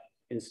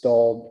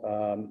installed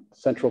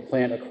central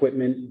plant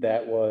equipment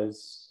that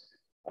was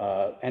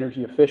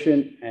energy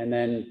efficient, and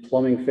then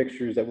plumbing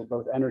fixtures that were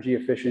both energy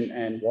efficient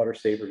and water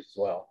savers as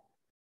well.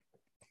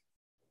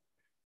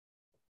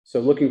 So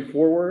looking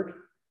forward,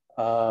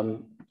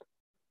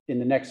 In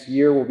the next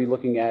year, we'll be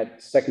looking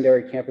at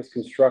secondary campus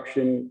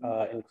construction,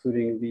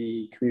 including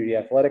the Community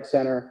Athletic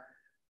Center.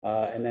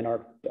 And then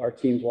our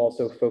teams will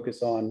also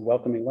focus on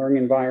welcoming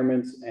learning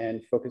environments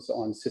and focus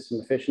on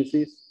system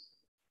efficiencies.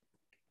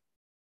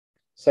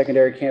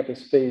 Secondary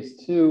campus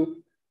phase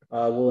 2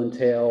 will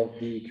entail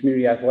the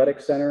Community Athletic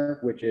Center,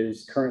 which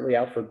is currently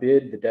out for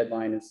bid. The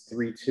deadline is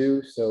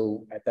 3/2.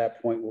 So at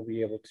that point, we'll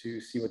be able to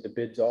see what the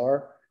bids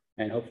are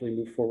and hopefully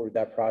move forward with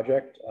that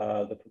project.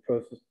 The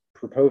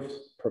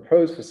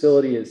proposed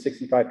facility is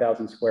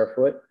 65,000 square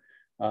foot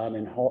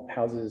and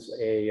houses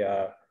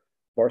a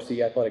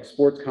varsity athletic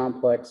sports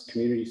complex,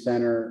 community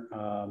center,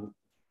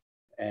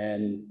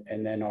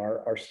 and then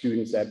our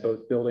students at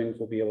both buildings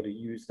will be able to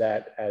use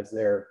that as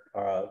their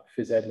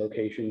phys ed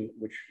location,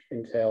 which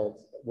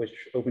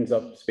opens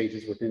up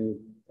spaces within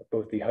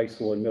both the high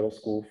school and middle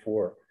school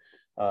for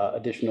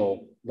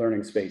additional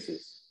learning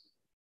spaces.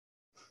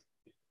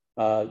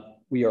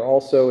 We are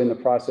also in the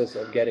process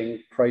of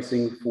getting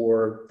pricing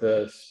for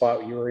the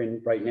spot you're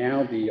in right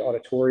now, the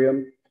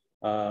auditorium.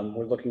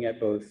 We're looking at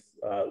both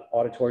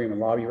auditorium and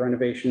lobby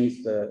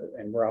renovations,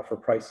 and we're out for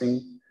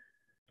pricing.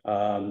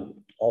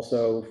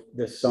 Also,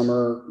 this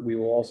summer, we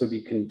will also be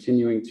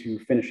continuing to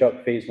finish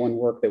up phase 1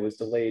 work that was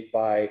delayed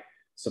by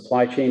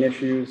supply chain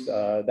issues.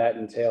 That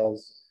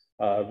entails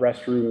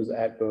restrooms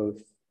at both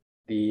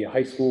the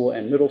high school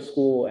and middle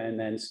school, and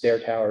then stair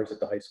towers at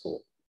the high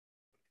school.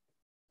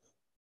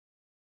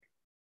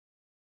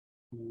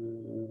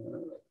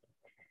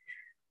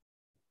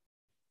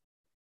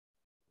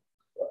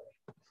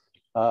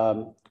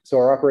 So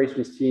our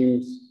operations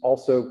teams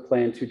also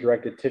plan to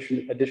direct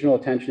additional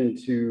attention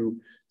to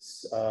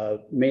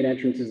main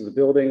entrances of the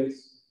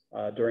buildings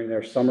during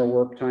their summer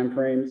work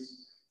timeframes.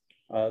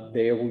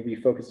 They will be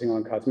focusing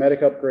on cosmetic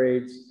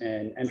upgrades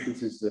and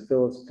entrances to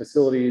the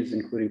facilities,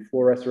 including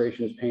floor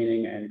restorations,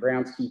 painting, and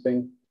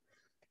groundskeeping.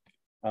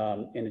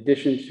 In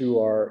addition to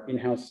our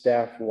in-house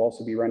staff, we'll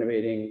also be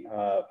renovating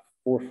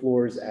 4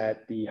 floors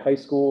at the high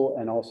school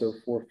and also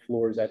 4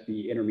 floors at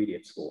the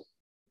intermediate school.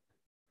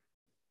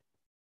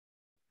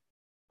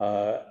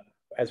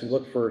 As we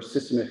look for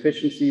system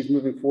efficiencies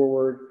moving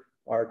forward,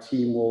 our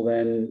team will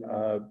then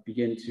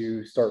begin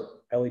to start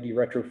LED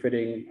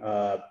retrofitting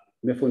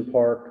Mifflin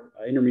Park,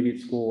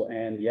 intermediate school,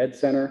 and the Ed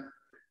Center.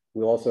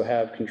 We'll also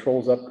have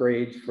controls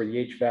upgrades for the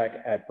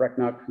HVAC at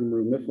Brecknock,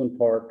 Kumru, Mifflin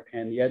Park,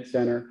 and the Ed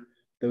Center.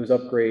 Those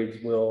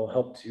upgrades will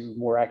help to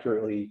more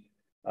accurately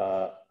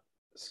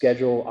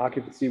schedule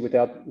occupancy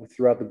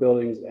throughout the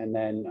buildings, and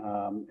then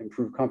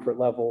improve comfort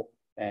level,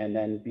 and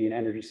then be an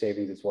energy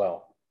savings as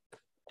well.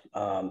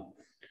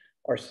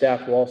 Our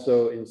staff will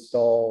also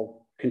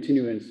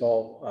continue to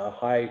install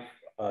high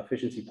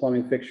efficiency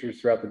plumbing fixtures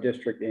throughout the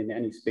district in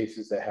any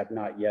spaces that have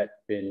not yet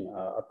been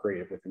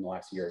upgraded within the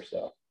last year or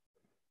so.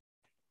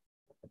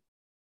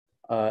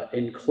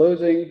 In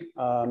closing,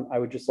 I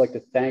would just like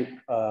to thank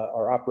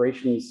our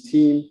operations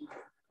team.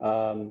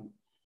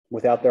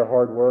 Without their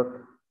hard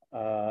work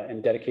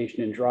and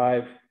dedication and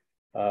drive,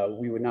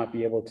 we would not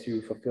be able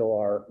to fulfill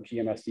our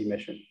GMSD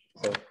mission.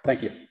 So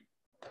thank you.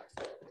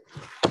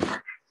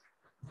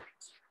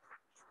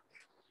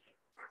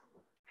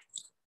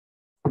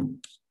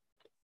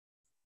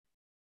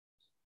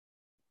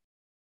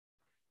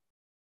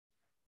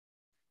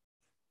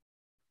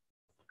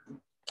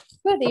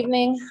 Good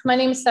evening. My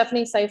name is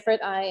Stephanie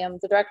Seifert. I am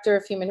the Director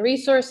of Human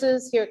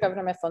Resources here at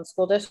Governor Mifflin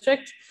School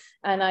District,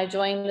 and I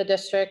joined the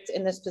district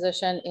in this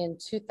position in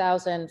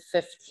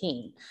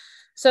 2015.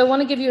 So I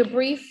want to give you a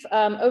brief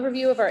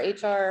overview of our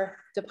HR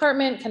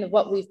department, kind of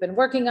what we've been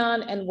working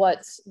on and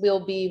what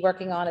we'll be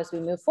working on as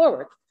we move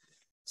forward.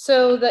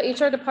 So the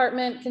HR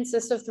department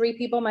consists of 3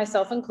 people,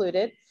 myself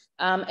included,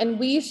 and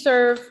we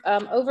serve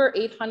over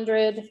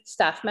 800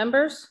 staff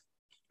members.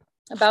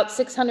 About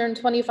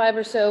 625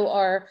 or so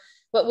are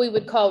what we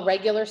would call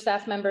regular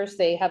staff members.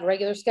 They have a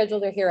regular schedule,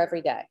 they're here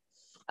every day.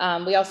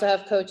 We also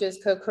have coaches,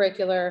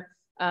 co-curricular,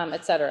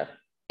 et cetera.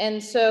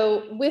 And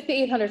so with the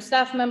 800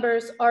 staff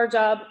members, our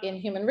job in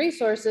human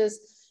resources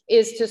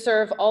is to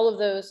serve all of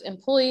those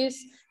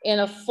employees in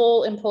a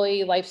full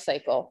employee life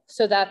cycle.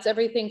 So that's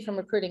everything from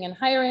recruiting and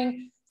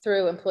hiring,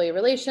 through employee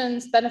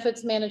relations,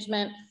 benefits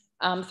management,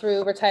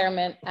 through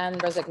retirement and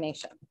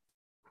resignation.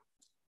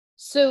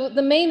 So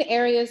the main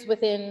areas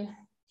within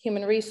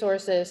human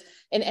resources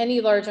in any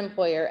large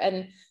employer,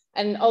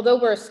 and although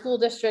we're a school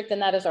district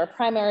and that is our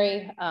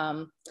primary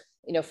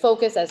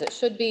focus, as it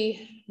should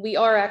be, we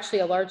are actually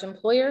a large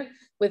employer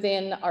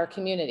within our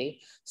community.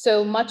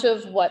 So much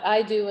of what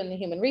I do in the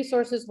human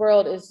resources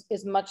world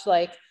is much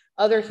like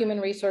other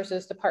human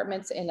resources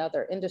departments in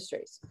other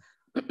industries.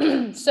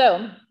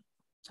 So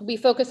we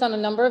focus on a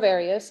number of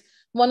areas.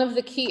 One of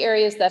the key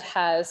areas that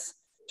has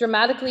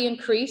dramatically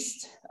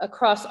increased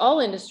across all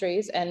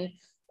industries, and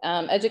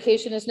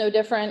education is no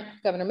different,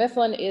 Governor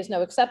Mifflin is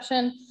no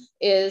exception,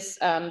 is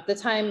the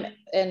time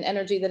and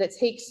energy that it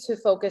takes to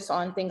focus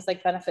on things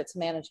like benefits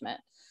management.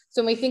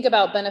 So when we think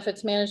about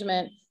benefits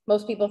management,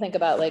 most people think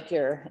about like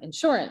your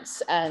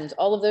insurance and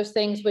all of those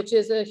things, which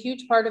is a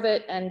huge part of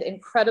it and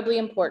incredibly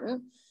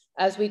important.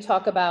 as we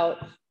talk about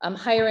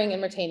hiring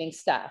and retaining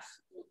staff.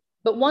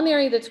 But one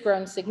area that's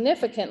grown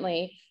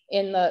significantly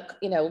in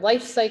the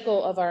life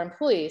cycle of our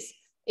employees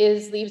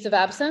is leaves of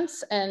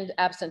absence and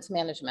absence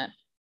management.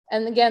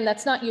 And again,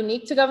 that's not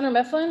unique to Governor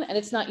Mifflin, and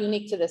it's not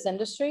unique to this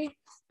industry,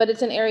 but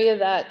it's an area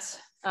that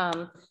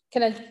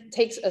kind of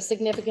takes a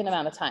significant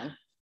amount of time.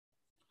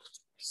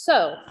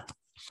 So,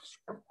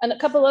 and a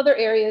couple other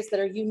areas that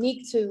are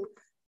unique to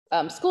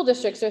school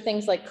districts are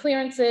things like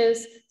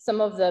clearances, some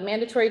of the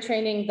mandatory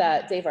training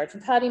that Dave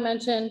Argentati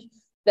mentioned,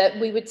 that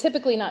we would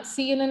typically not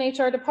see in an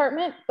HR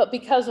department, but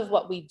because of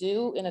what we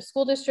do in a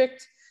school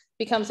district,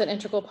 becomes an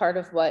integral part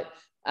of what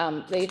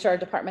the HR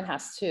department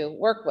has to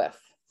work with.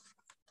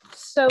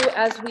 So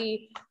as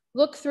we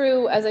look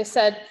through, as I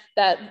said,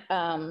 that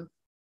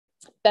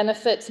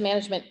benefits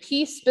management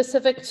piece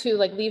specific to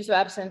like leaves of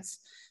absence,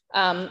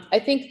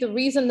 I think the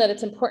reason that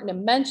it's important to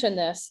mention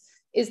this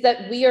is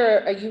that we are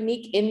a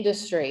unique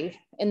industry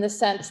in the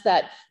sense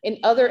that in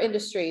other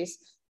industries,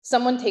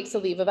 someone takes a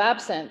leave of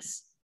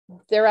absence,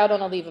 they're out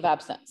on a leave of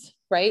absence,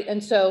 right?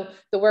 And so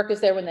the work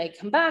is there when they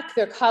come back,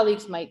 their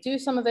colleagues might do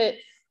some of it,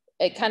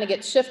 it kind of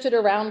gets shifted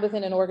around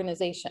within an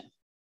organization.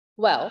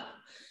 Well,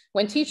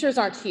 when teachers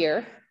aren't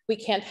here, we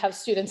can't have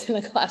students in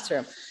the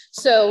classroom.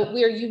 So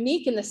we are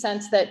unique in the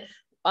sense that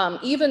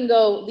even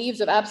though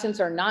leaves of absence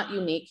are not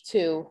unique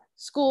to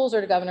schools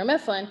or to Governor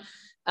Mifflin,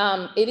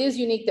 it is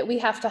unique that we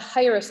have to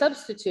hire a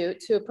substitute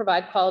to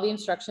provide quality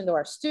instruction to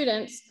our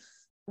students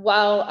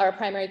while our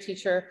primary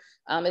teacher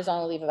is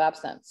on a leave of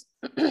absence.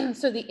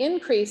 So the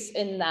increase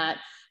in that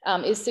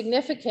is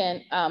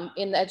significant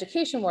in the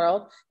education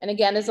world, and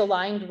again, is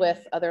aligned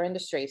with other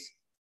industries.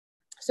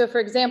 So for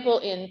example,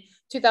 in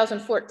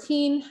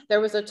 2014,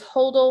 there was a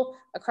total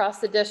across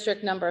the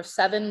district number of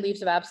 7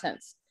 leaves of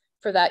absence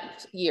for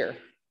that year.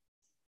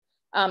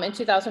 In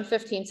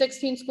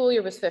 2015-16 school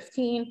year was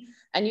 15,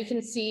 and you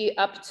can see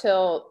up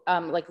till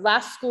like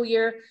last school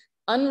year,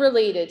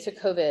 unrelated to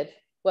COVID,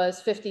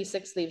 was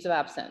 56 leaves of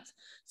absence.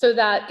 So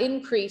that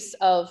increase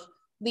of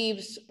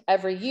leaves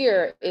every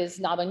year is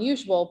not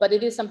unusual, but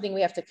it is something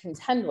we have to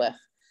contend with.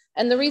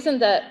 And the reason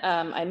that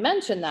I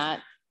mention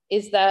that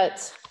is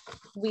that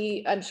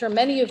I'm sure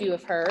many of you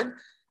have heard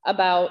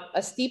about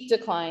a steep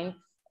decline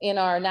in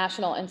our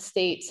national and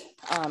state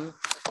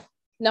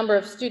number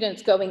of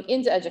students going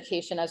into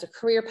education as a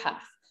career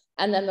path,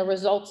 and then the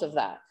results of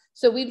that.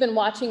 So we've been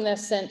watching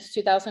this since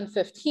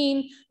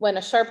 2015, when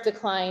a sharp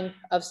decline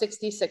of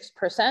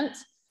 66%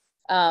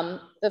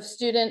 of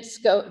students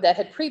that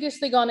had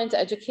previously gone into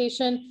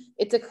education,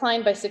 it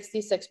declined by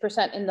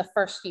 66% in the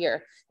first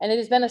year. And it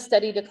has been a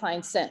steady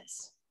decline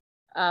since.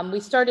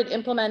 We started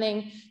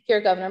implementing here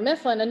at Governor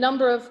Mifflin a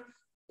number of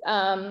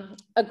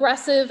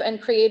aggressive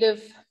and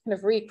creative kind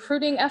of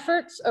recruiting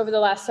efforts over the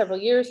last several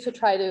years to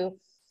try to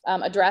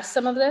address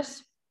some of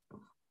this.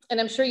 And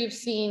I'm sure you've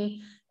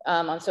seen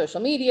on social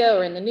media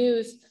or in the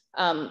news,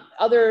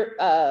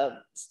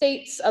 other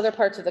states, other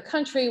parts of the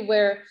country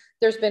where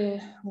there's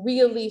been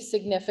really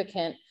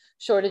significant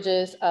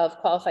shortages of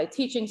qualified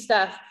teaching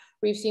staff.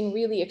 We've seen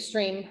really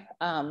extreme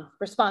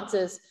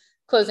responses,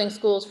 closing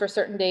schools for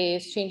certain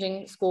days,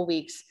 changing school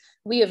weeks.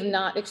 We have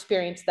not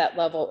experienced that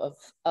level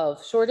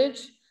of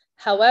shortage.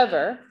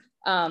 However,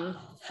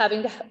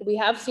 we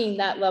have seen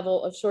that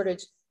level of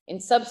shortage in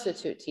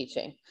substitute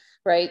teaching,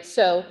 right?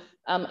 So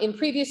in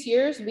previous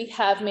years, we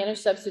have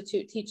managed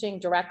substitute teaching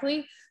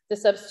directly. The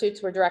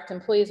substitutes were direct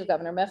employees of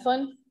Governor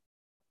Mifflin.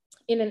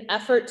 In an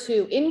effort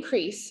to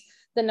increase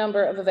the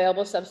number of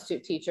available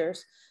substitute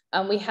teachers,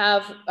 we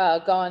have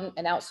gone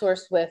and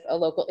outsourced with a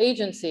local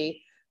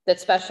agency that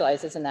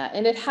specializes in that.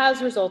 And it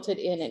has resulted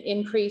in an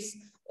increase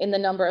in the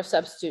number of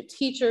substitute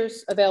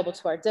teachers available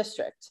to our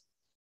district.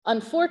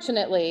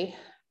 Unfortunately,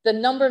 the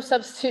number of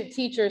substitute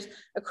teachers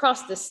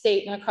across the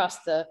state and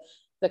across the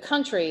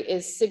country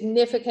is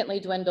significantly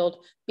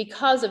dwindled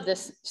because of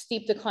this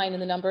steep decline in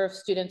the number of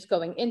students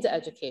going into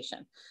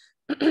education.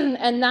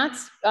 And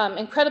that's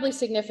incredibly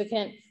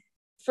significant.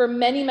 For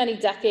many, many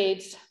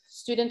decades,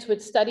 students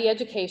would study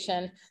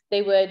education,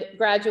 they would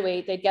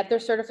graduate, they'd get their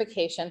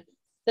certification,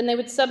 then they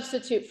would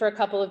substitute for a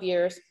couple of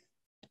years,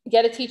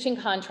 get a teaching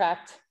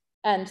contract,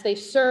 and they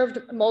served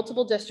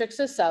multiple districts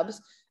as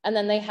subs, and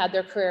then they had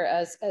their career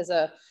as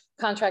a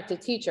contracted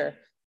teacher.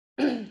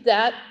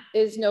 That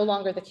is no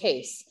longer the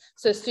case.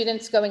 So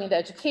students going into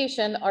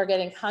education are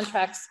getting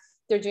contracts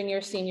their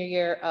junior, senior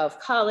year of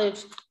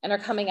college and are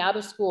coming out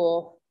of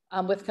school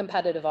with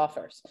competitive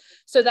offers.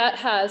 So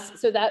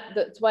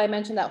that's why I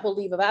mentioned that whole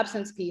leave of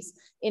absence piece.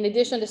 In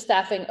addition to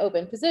staffing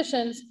open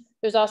positions,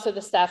 there's also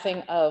the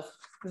staffing of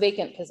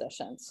vacant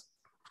positions.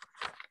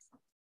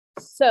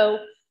 So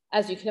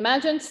as you can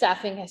imagine,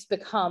 staffing has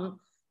become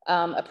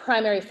a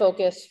primary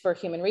focus for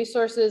human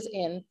resources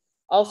in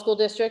all school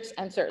districts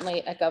and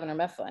certainly at Governor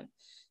Mifflin.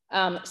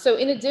 So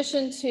in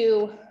addition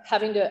to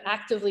having to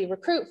actively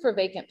recruit for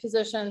vacant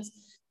positions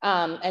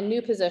and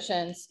new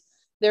positions,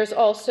 there's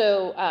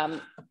also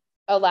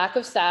a lack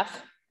of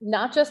staff,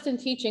 not just in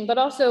teaching, but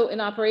also in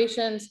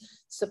operations,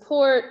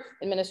 support,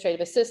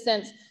 administrative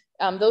assistance,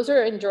 those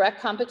are in direct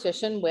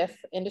competition with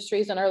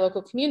industries in our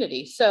local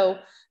community. So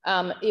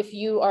if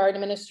you are an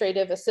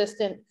administrative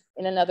assistant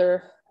in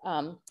another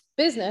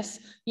business,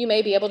 you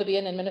may be able to be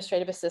an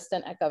administrative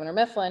assistant at Governor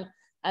Mifflin.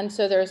 And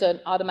so there's an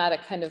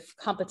automatic kind of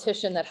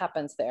competition that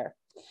happens there.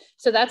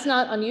 So that's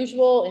not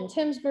unusual in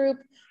Tim's group.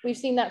 We've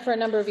seen that for a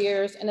number of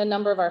years in a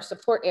number of our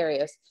support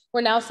areas.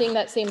 We're now seeing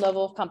that same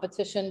level of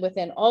competition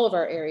within all of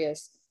our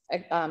areas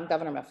at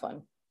Governor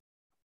Mifflin.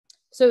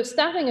 So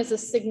staffing is a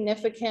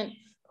significant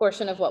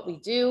portion of what we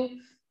do.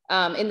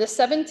 In the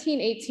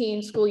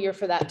 17-18 school year,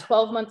 for that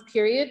 12-month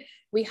period,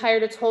 we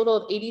hired a total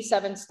of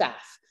 87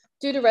 staff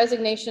due to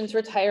resignations,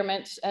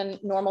 retirements, and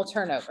normal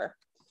turnover.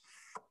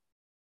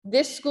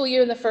 This school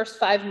year, in the first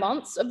 5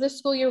 months of this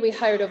school year, we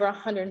hired over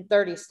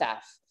 130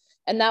 staff.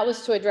 And that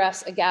was to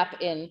address a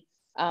gap in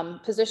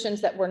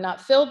positions that were not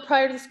filled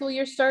prior to the school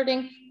year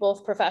starting,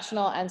 both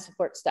professional and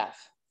support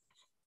staff.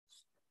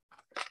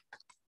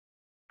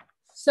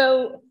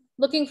 So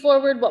looking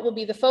forward, what will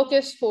be the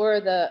focus for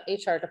the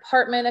HR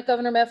department at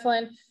Governor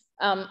Mifflin?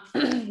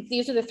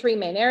 These are the three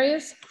main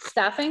areas: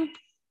 staffing,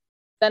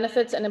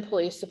 benefits and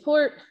employee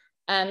support,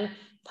 and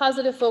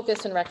positive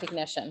focus and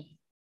recognition.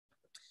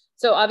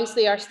 So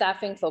obviously our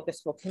staffing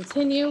focus will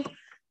continue.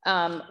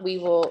 We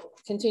will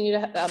continue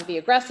to be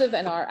aggressive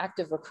in our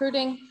active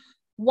recruiting.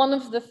 One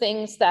of the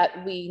things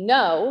that we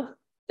know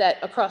that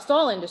across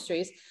all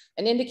industries,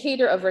 an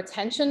indicator of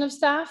retention of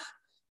staff,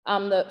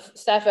 the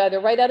staff either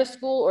right out of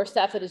school or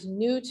staff that is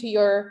new to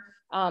your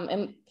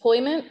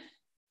employment,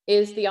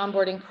 is the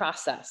onboarding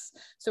process.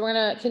 So we're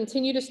going to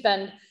continue to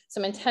spend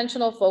some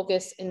intentional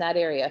focus in that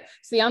area.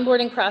 So the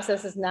onboarding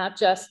process is not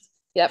just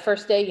that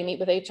first day you meet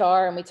with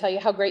HR and we tell you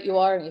how great you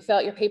are and you fill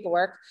out your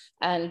paperwork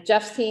and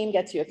Jeff's team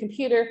gets you a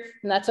computer,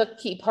 and that's a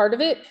key part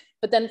of it.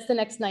 But then it's the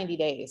next 90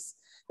 days.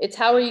 It's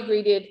how are you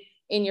greeted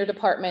in your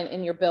department,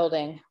 in your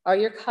building? Are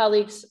your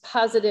colleagues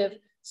positive,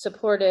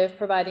 supportive,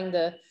 providing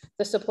the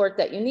support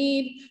that you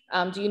need?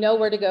 Do you know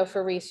where to go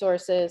for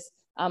resources?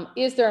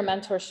 Is there a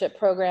mentorship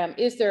program?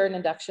 Is there an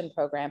induction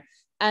program?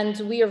 And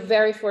we are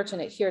very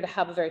fortunate here to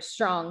have a very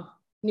strong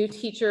new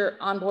teacher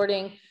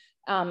onboarding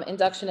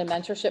induction and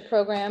mentorship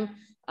program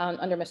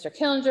under Mr.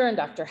 Killinger and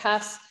Dr.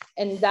 Hess.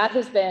 And that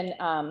has been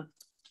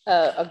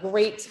a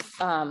great,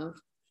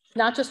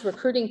 not just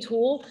recruiting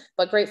tool,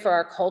 but great for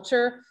our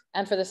culture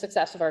and for the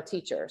success of our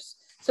teachers.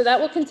 So that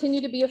will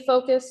continue to be a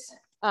focus,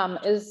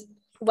 as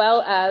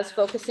well as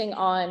focusing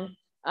on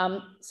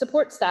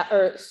support staff,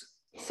 or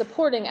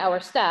supporting our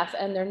staff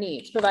and their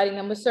needs, providing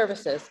them with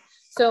services.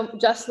 So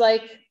just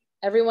like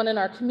everyone in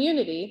our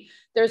community,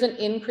 there's an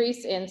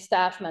increase in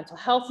staff mental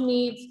health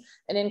needs,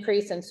 an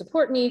increase in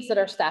support needs that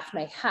our staff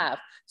may have.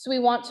 So we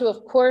want to,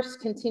 of course,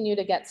 continue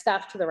to get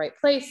staff to the right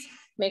place,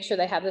 make sure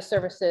they have the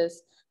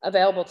services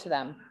available to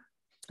them.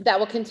 That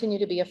will continue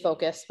to be a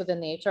focus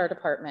within the HR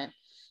department.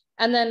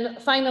 And then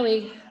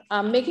finally,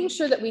 making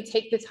sure that we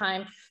take the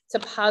time to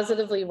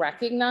positively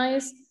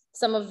recognize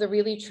some of the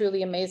really,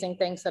 truly amazing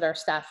things that our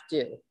staff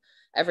do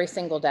every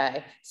single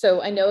day.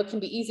 So I know it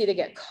can be easy to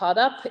get caught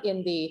up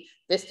in the,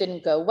 this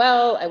didn't go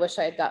well, I wish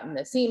I had gotten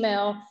this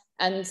email,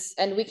 and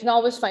we can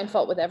always find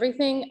fault with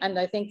everything. And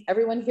I think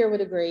everyone here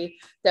would agree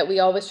that we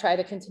always try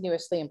to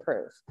continuously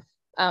improve.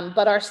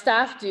 But our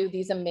staff do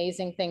these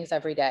amazing things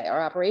every day.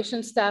 Our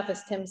operations staff,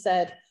 as Tim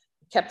said,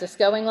 kept us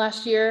going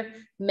last year,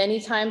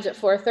 many times at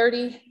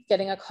 4:30,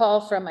 getting a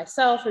call from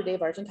myself or Dave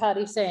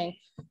Argentati saying,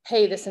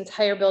 hey, this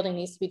entire building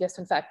needs to be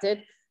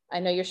disinfected. I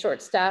know you're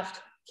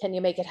short-staffed, can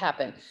you make it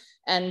happen?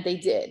 And they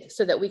did,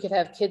 so that we could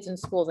have kids in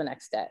school the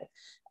next day.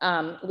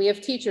 We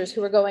have teachers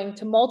who are going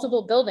to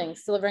multiple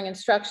buildings, delivering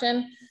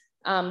instruction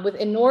with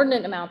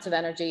inordinate amounts of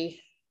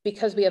energy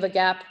because we have a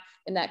gap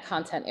in that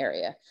content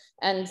area.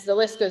 And the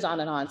list goes on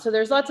and on. So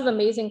there's lots of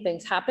amazing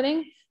things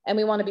happening, and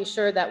we want to be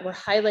sure that we're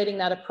highlighting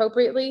that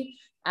appropriately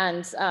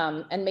and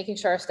making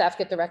sure our staff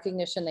get the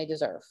recognition they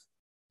deserve.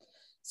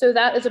 So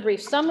that is a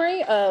brief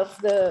summary of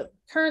the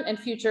current and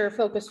future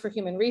focus for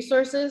human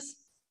resources,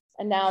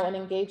 and now an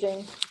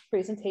engaging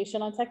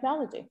presentation on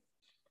technology.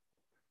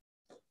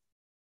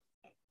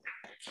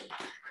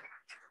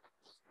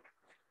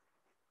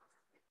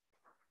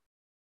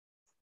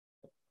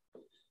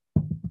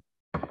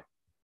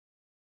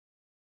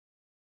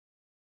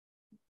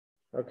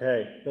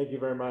 Okay, thank you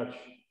very much.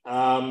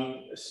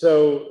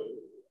 So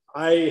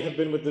I have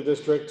been with the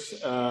district,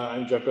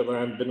 I'm Jeff Bittler,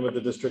 I've been with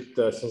the district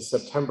since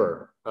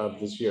September of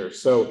this year.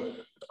 So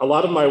a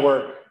lot of my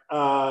work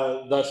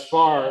thus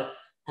far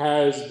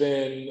has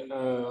been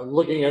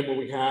looking at what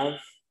we have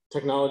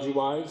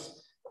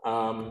technology-wise.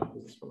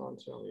 Is this one on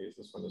too? I'll use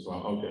this one as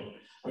well. Okay.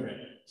 Okay.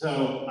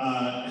 So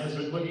has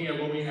been looking at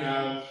what we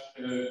have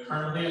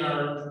currently in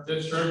our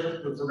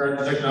district with regard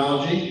to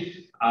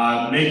technology,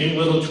 making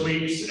little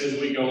tweaks as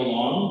we go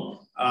along.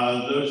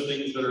 Those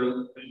things that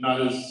are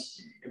not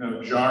as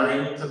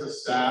jarring to the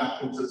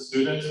staff and to the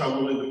students.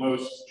 Probably the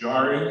most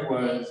jarring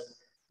was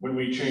when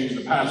we changed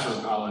the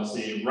password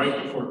policy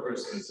right before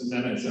Christmas, and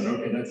then I said,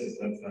 okay,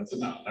 that's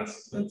enough.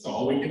 That's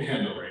all we can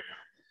handle right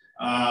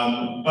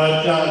now.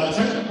 But the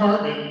tech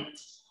department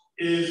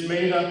is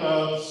made up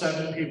of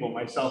 7 people,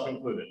 myself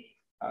included.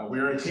 We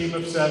are a team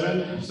of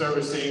 7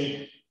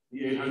 servicing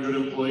the 800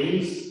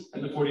 employees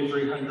and the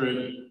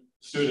 4,300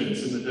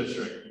 students in the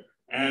district.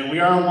 And we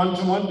are a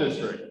one-to-one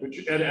district,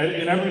 which in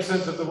every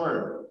sense of the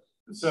word.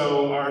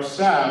 So our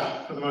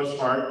staff, for the most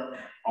part,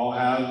 all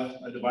have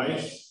a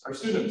device. Our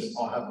students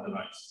all have a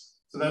device.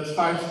 So that's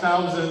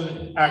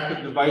 5,000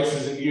 active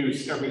devices in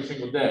use every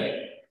single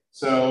day.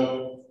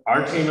 So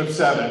our team of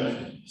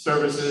 7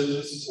 services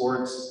and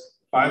supports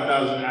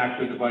 5,000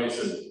 active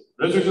devices.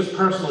 Those are just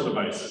personal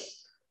devices.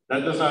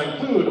 That does not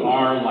include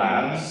our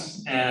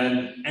labs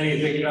and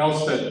anything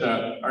else that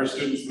our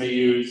students may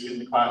use in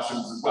the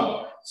classrooms as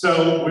well.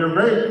 So we're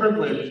very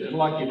privileged and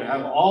lucky to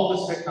have all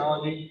this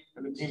technology,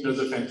 and the team does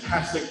a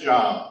fantastic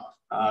job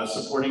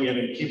supporting it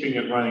and keeping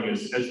it running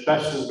as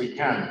best as we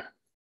can.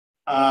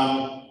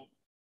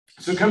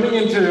 So coming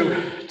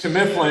into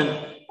Mifflin,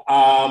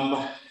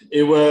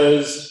 it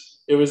was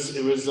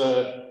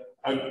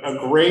a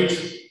great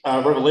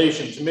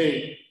revelation to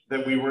me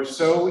that we were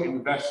so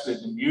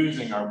invested in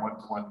using our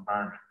one-to-one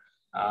environment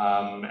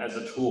as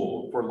a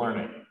tool for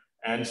learning.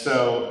 And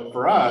so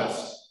for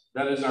us,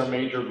 that is our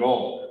major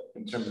goal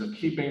in terms of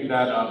keeping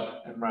that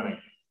up and running.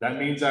 That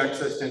means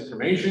access to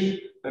information,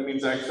 that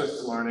means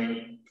access to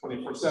learning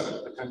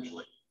 24/7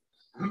 potentially.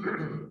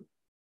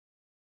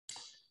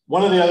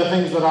 One of the other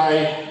things that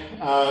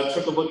I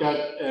took a look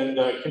at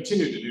and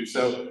continue to do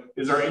so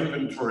is our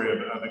inventory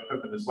of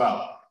equipment as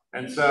well.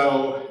 And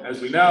so,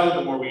 as we know,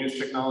 the more we use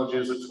technology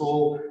as a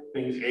tool,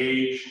 things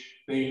age,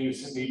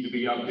 things need to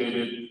be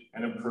updated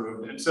and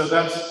improved. And so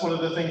that's one of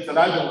the things that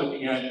I've been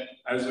looking at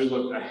as we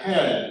look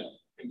ahead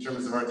in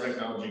terms of our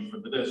technology for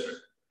the district.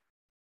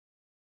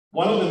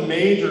 One of the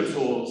major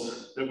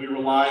tools that we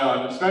rely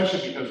on,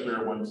 especially because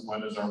we're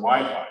one-to-one, is our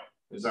Wi-Fi,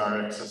 is our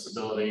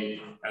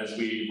accessibility as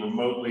we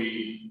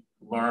remotely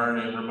learn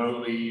and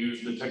remotely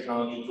use the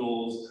technology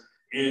tools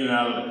in and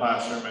out of the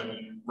classroom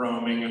and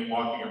roaming and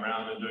walking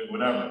around and doing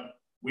whatever.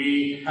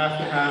 We have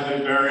to have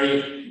a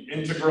very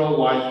integral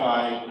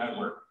Wi-Fi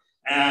network.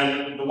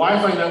 And the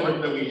Wi-Fi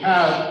network that we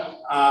have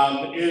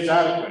is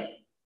adequate.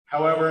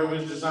 However, it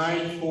was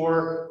designed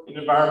for an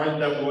environment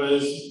that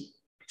was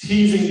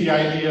teasing the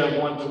idea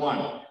of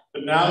one-to-one.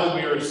 But now that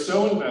we are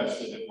so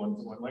invested in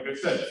one-to-one, like I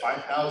said,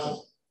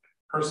 5,000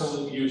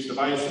 personal use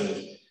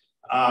devices,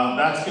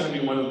 that's going to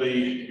be one of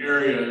the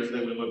areas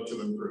that we look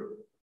to improve.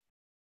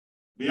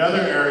 The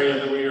other area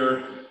that we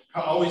are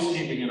always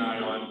keeping an eye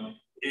on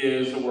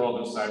is the world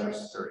of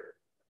cybersecurity.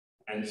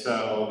 And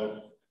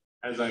so,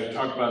 as I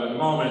talk about in a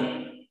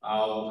moment,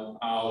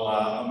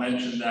 I'll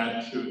mention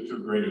that to a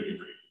greater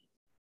degree.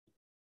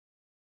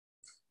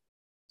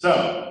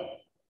 So,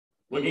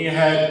 looking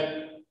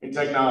ahead in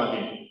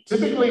technology.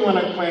 Typically, when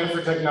I plan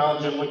for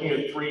technology, I'm looking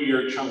at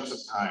 3-year chunks of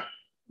time.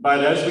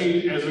 But as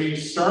we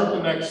start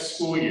the next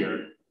school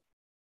year,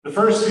 the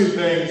first 2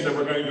 things that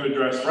we're going to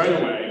address right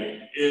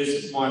away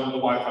is one, the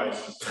Wi-Fi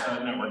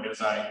network,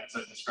 as I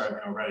described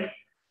already.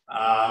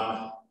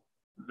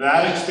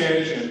 That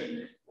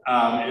expansion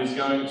is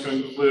going to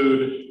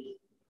include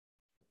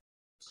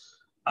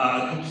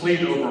a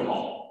complete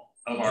overhaul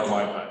of our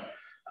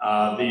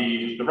Wi-Fi.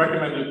 The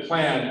recommended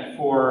plan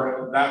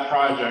for that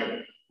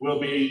project will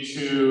be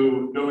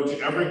to go into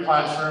every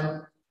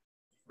classroom,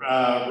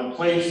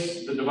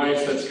 replace the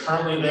device that's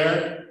currently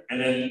there, and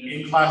then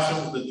in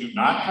classrooms that do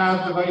not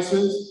have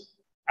devices,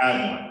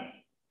 add one.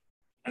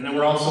 And then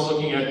we're also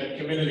looking at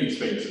community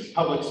spaces,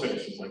 public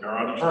spaces, like our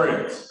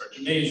auditoriums, our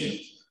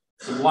gymnasiums,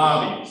 some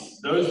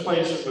lobbies, those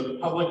places where the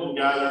public will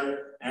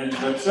gather and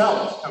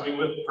themselves coming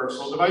with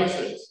personal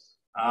devices,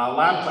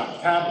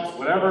 laptops, tablets,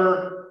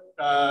 whatever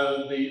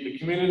the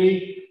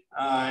community,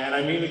 and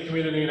I mean the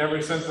community in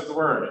every sense of the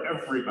word,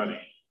 everybody,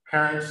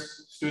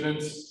 parents,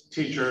 students,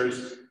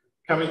 teachers,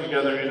 coming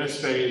together in a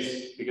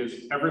space because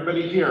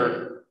everybody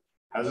here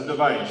has a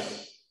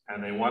device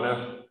and they want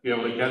to be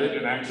able to get it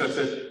and access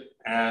it.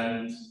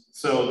 And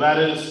so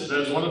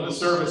that's one of the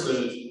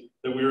services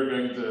that we are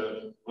going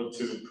to look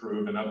to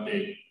improve and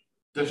update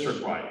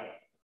district-wide.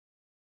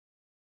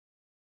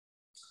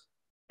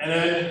 And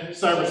then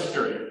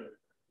cybersecurity.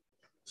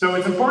 So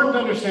it's important to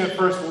understand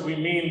first what we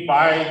mean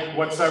by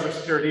what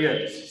cybersecurity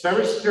is.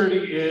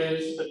 Cybersecurity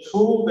is a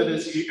tool that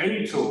is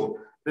any tool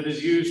that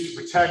is used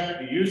to protect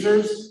the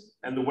users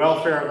and the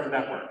welfare of the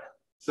network.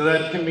 So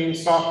that can mean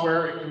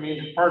software, it can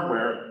mean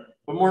hardware,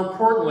 but more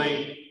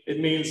importantly, it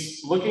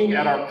means looking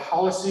at our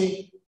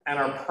policy and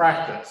our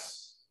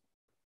practice.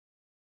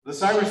 The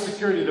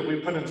cybersecurity that we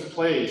put into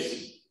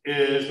place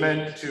is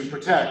meant to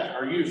protect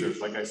our users,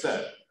 like I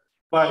said,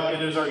 but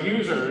it is our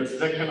users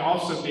that can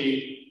also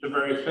be the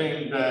very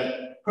thing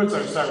that puts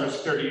our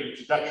cybersecurity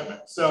into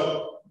detriment.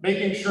 So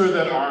making sure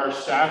that our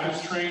staff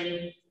is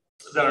trained,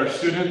 that our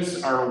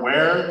students are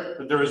aware,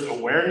 that there is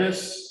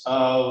awareness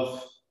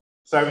of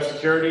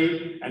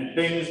cybersecurity and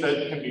things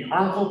that can be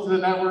harmful to the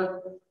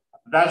network,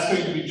 that's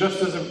going to be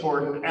just as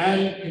important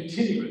and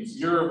continuous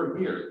year over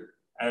year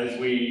as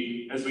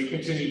we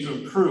continue to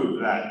improve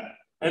that.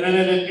 And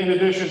then in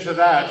addition to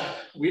that,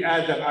 we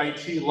add that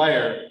IT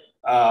layer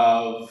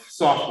of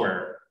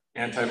software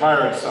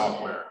antivirus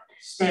software,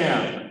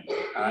 spam,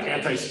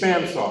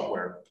 anti-spam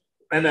software,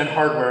 and then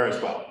hardware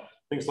as well.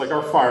 Things like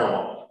our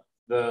firewall,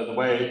 the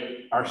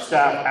way our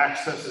staff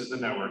accesses the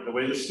network, the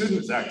way the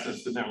students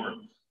access the network.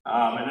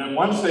 And then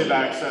once they've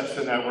accessed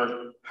the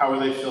network, how are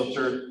they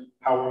filtered?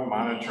 How are we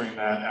monitoring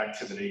that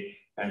activity?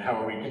 And how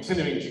are we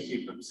continuing to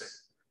keep them safe?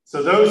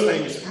 So those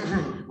things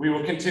we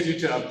will continue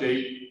to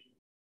update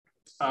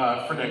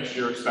for next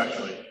year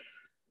especially.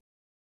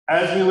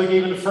 As we look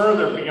even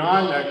further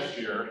beyond next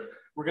year,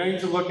 we're going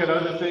to look at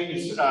other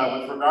things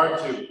with regard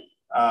to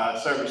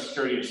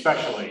cybersecurity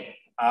especially.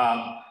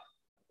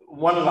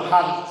 One of the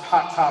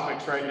hot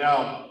topics right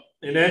now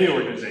in any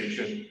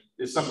organization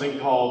is something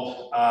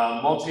called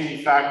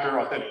multi-factor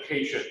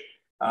authentication.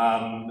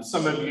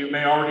 Some of you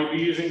may already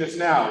be using this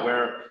now,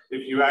 where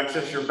if you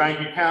access your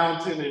bank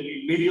account and it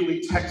immediately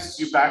texts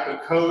you back a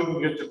code,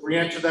 and you have to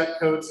re-enter that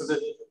code so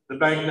that the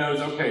bank knows,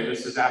 okay,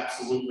 this is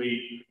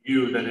absolutely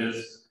you that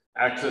is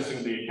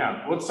accessing the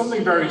account. Well, it's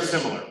something very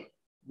similar.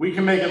 We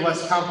can make it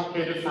less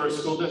complicated for a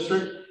school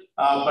district,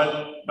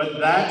 but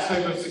that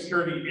type of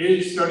security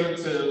is starting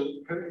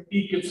to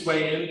eke its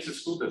way into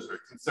school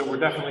districts. And so we're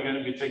definitely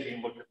going to be taking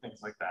a look at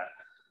things like that.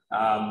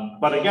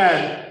 But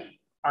again,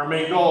 our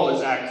main goal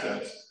is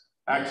access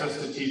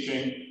to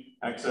teaching,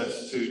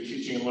 access to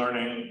teaching and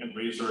learning and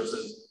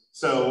resources.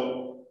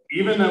 So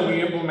even though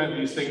we implement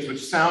these things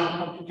which sound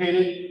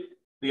complicated,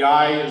 the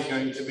eye is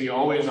going to be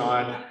always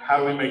on how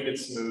do we make it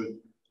smooth,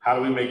 how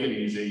do we make it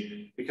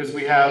easy, because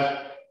we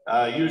have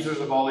users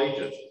of all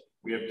ages.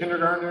 We have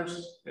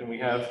kindergartners and we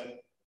have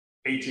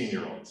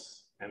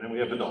 18-year-olds, and then we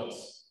have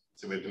adults.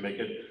 So we have to make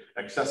it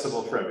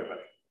accessible for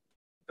everybody.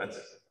 That's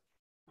it.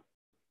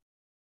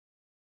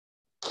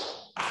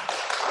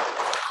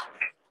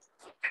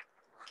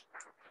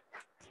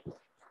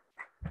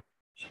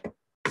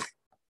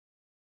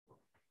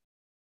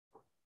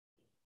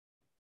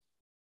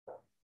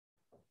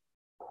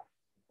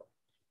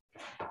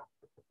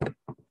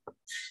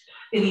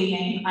 Good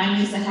evening. I'm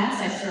Lisa Hess.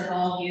 I serve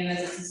all of you as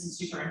Assistant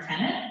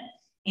Superintendent.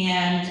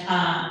 And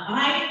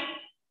I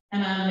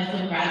am a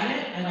Mifflin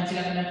graduate. I went to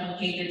Governor Mifflin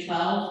K through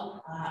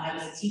 12. I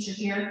was a teacher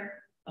here,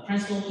 a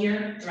principal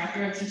here,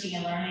 director of teaching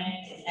and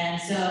learning.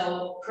 And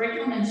so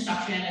curriculum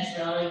instruction is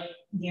really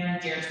near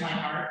and dear to my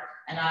heart.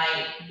 And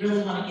I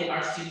really want to give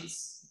our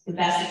students the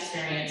best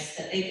experience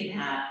that they can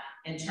have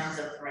in terms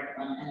of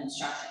curriculum and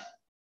instruction.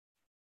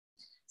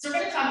 So we're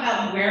going to talk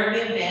about where we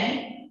have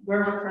been,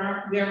 where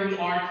we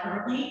are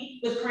currently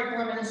with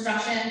curriculum and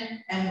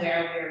instruction, and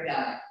where we're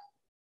going.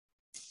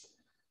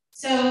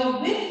 So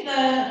with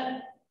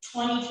the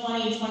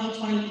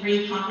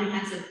 2020-2023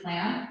 comprehensive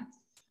plan,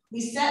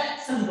 we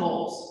set some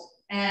goals.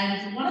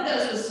 And one of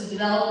those was to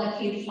develop a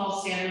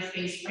K-12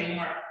 standards-based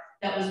framework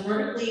that was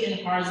vertically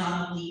and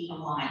horizontally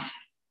aligned.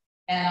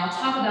 And I'll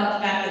talk about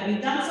the fact that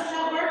we've done some of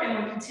that work and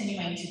we're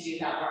continuing to do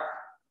that work.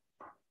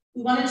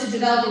 We wanted to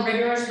develop a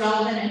rigorous,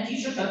 relevant, and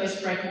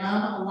future-focused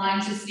curriculum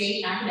aligned to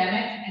state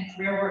academic and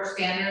career work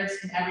standards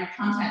in every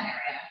content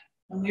area.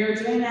 And we are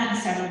doing that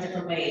in several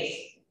different ways.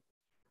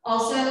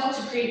 Also,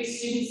 to create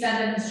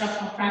student-centered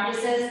instructional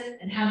practices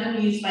and have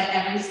them used by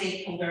every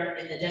stakeholder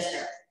in the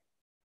district.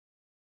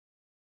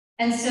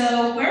 And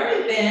so where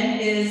we've been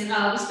is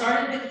we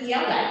started with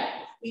ELA.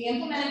 We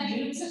implemented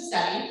units of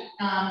study,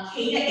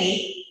 K to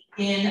 8,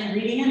 in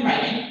reading and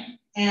writing.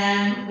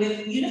 And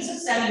with units of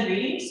study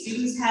reading,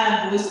 students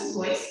have voice to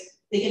voice.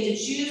 They get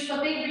to choose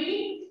what they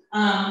read.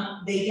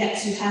 They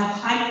get to have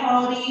high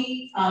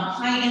quality,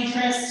 high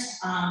interest,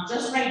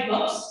 just right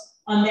books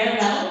on their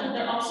level, but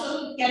they're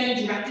also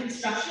getting direct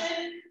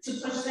instruction to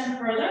push them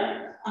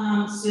further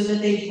so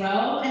that they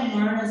grow and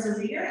learn as a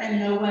reader and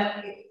know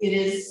what it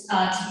is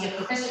to be a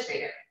proficient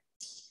reader.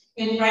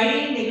 In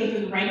writing, they go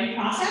through the writing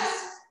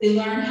process. They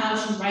learn how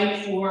to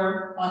write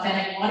for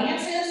authentic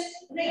audiences.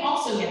 And they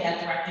also get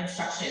that direct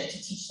instruction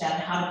to teach them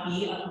how to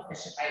be a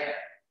proficient writer.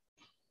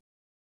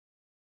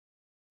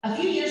 A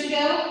few years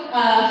ago,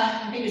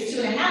 I think it was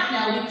 2.5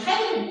 now, we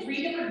piloted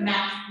 3 different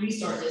math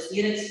resources. We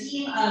had a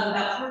team of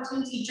about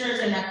 14 teachers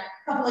and a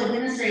couple of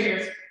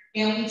administrators,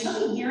 and we took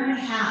 1.5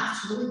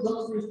 years to really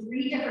look through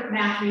 3 different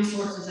math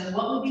resources and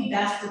what would be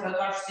best for both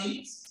our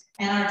students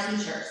and our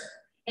teachers.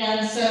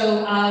 And so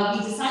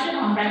we decided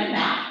on Ready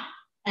Math,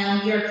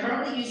 and we are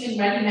currently using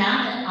Ready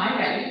Math and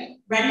iReady.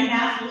 Ready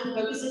Math really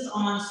focuses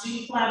on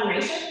student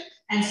collaboration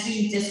and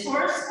student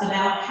discourse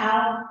about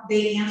how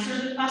they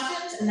answer the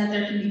questions, and that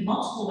there can be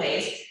multiple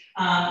ways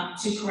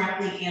to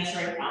correctly answer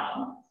a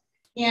problem.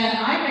 And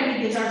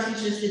iReady gives our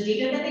teachers the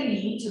data that they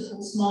need to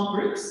hold small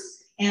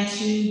groups and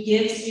to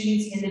give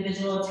students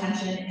individual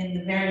attention in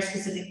the very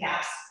specific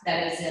gaps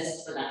that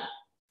exist for them.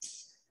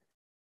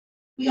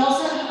 We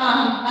also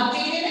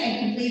updated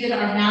and completed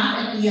our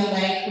math and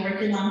ELA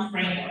curriculum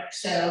framework.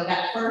 So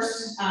that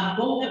first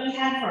goal that we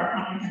had for our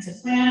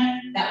comprehensive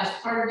plan, that was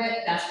part of it.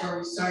 That's where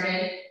we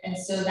started. And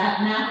so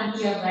that math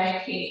and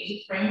ELA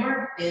K-8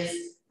 framework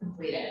is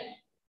completed.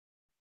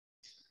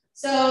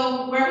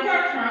 So where we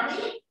are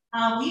currently,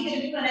 we've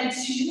implemented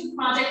 2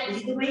 Project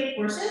Lead the Way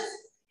courses,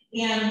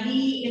 and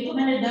we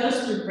implemented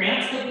those through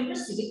grants that we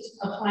received.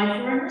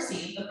 applied for and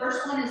received. The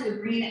first one is the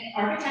green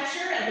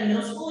architecture at the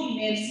middle school. You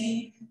may have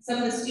seen some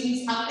of the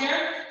students out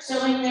there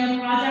showing their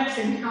projects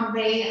and how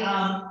they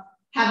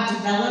have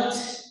developed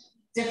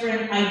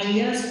different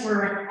ideas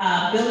for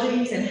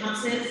buildings and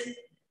houses.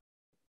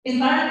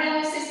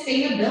 Environmental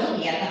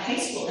sustainability at the high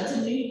school. That's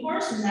a new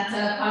course, and that's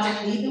a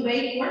Project Lead the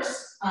Way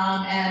course.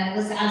 And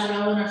Melissa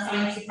Azarello in our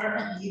science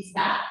department leads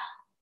that.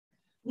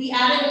 We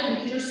added a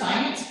computer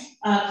science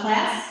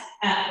class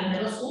at the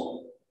middle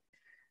school.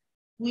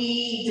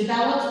 We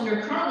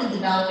are currently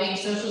developing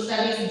social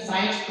studies and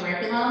science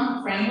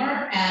curriculum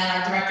framework,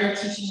 and our director of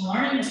teaching and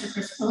learning, Mr.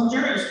 Chris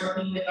Pillinger, is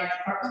working with our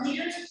department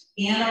leaders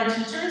and our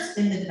teachers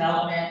in the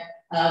development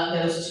of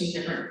those two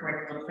different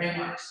curriculum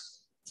frameworks.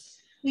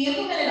 We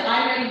implemented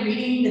iReady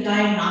Reading, the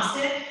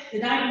diagnostic. The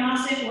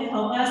diagnostic will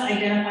help us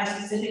identify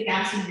specific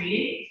gaps in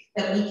reading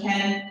that we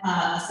can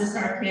assist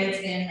our kids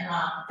in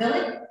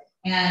filling.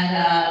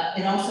 And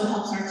it also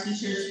helps our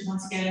teachers,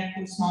 once again,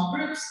 through small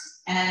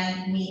groups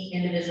and meet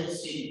individual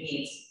student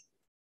needs.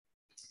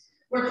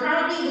 We're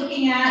currently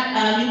looking at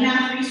a new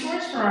math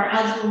resource for our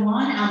Algebra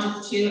 1,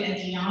 Algebra 2, and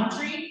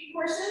Geometry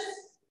courses.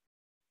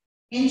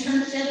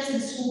 Internships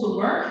and school to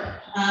work.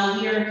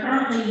 We are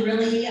currently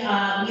really, we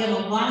have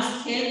a lot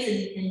of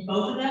kids in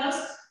both of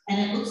those, and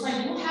it looks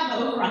like we'll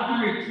have over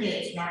 100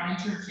 kids in our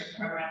internship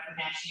program for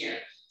next year.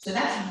 So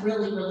that's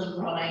really, really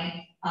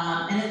growing.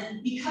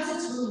 Because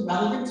it's really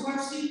relevant to our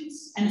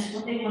students and it's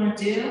what they want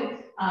to do,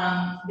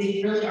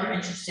 they really are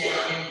interested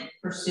in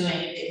pursuing the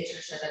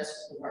internship and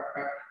school to work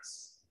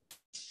programs.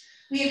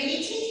 We have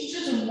 18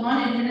 teachers and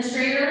 1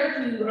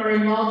 administrator who are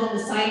involved in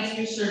the Science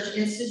Research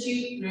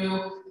Institute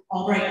through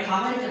Albright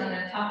College, and I'm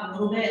going to talk a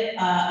little bit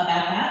about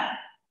that.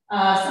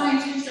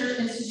 Science Research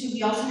Institute,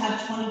 we also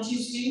have 22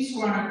 students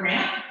who are on a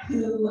grant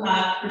who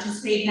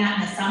participate in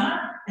that in the summer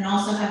and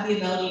also have the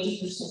ability to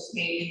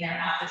participate in their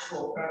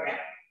after-school program.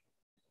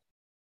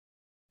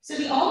 So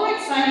the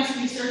Albright Science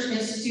Research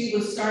Institute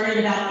was started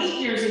about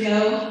 8 years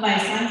ago by a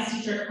science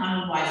teacher at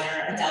Connie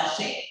Weiser, Adele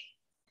Shake.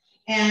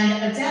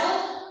 And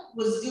Adele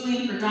was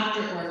doing her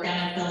doctorate work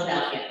down in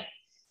Philadelphia.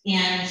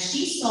 And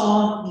she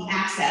saw the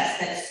access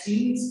that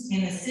students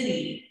in the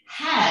city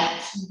had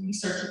to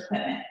research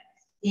equipment.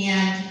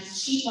 And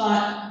she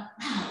thought,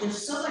 wow,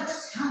 there's so much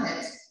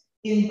talent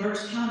in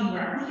Berks County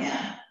where I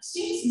am.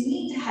 Students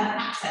need to have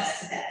access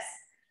to this.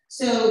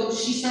 So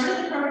she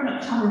started the program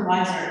at Connie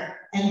Weiser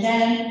and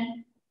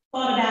then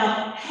thought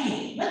about,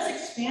 hey, let's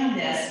expand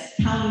this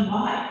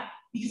county-wide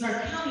because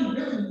our county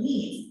really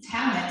needs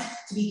talent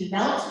to be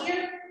developed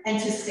here and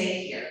to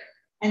stay here.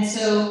 And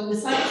so the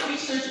Science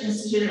Research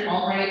Institute at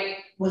Albright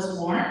was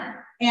born,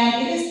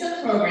 and it is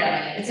the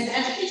programming. It's an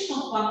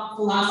educational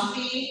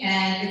philosophy,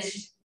 and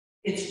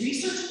it's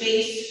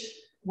research-based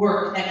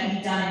work that can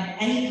be done in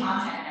any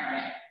content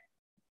area.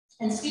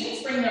 And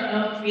students bring their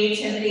own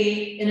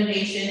creativity,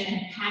 innovation,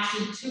 and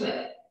passion to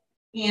it.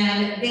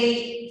 And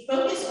they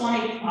focus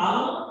on a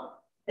problem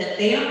that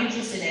they are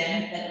interested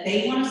in, that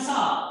they want to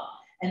solve.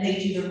 And they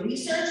do the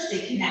research,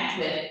 they connect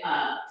with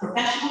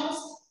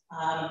professionals,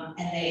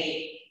 and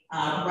they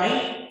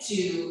write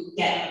to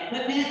get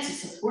equipment to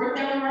support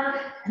their work,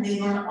 and they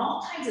learn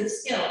all kinds of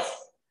skills.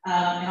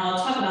 And I'll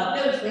talk about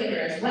those later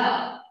as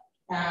well,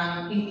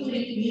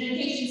 including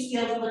communication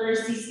skills,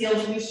 literacy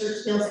skills,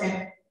 research skills,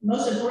 and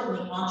most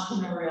importantly,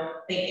 entrepreneurial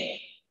thinking.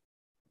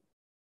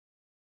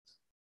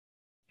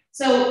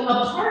 So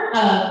a part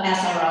of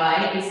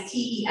SRI is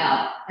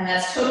TEL, and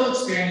that's total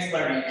experience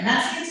learning. And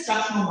that's the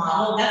instructional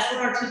model. That's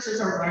what our teachers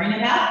are learning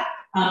about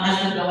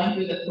as they're going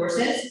through the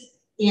courses.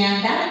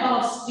 And that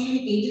involves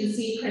student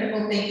agency,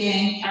 critical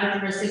thinking,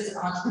 characteristics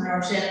of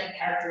entrepreneurship, and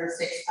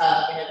characteristics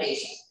of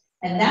innovation.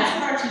 And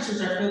that's what our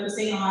teachers are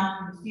focusing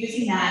on,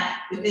 infusing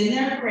that within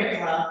their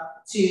curriculum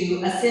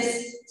to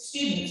assist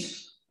students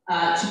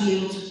to be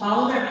able to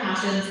follow their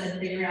passions and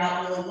figure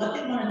out really what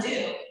they want to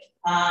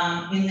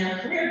do in their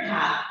career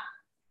path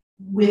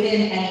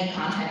within any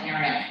content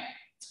area.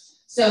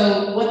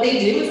 So what they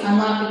do is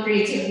unlock the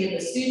creativity of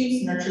the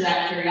students, nurture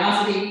that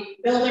curiosity,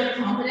 build their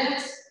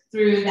confidence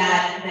through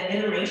the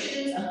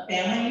iterations of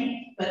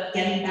failing, but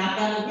getting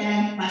back up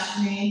again,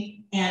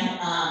 questioning,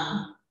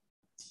 and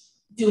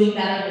doing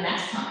better the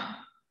next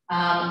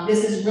time.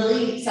 This is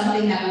really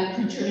something that will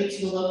contribute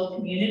to the local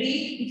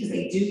community because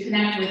they do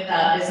connect with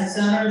business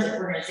owners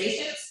and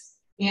organizations,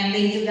 and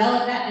they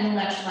develop that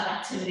intellectual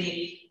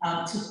activity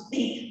to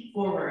think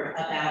forward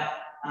about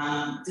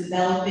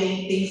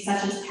developing things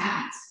such as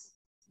patents.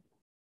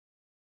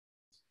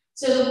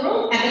 So the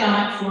World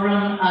Economic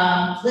Forum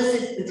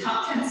listed the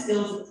top 10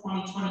 skills of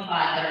 2025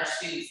 that our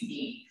students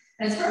need.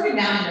 And it's broken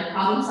down into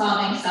problem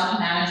solving,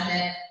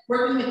 self-management,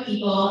 working with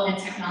people, and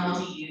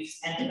technology use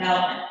and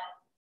development.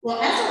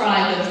 Well,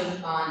 SRI goes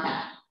beyond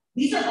that.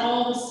 These are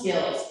all the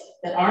skills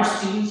that our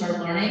students are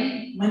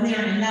learning when they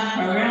are in that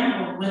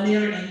program or when they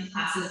are in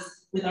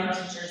classes with our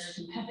teachers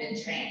who have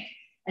been trained.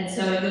 And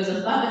so it goes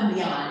above and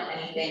beyond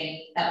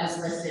anything that was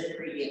listed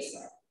previously.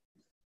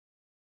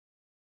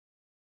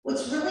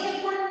 What's really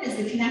important is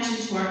the connection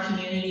to our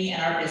community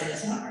and our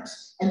business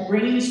owners. and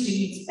bringing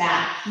students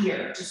back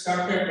here to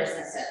start their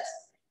businesses.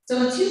 So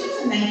in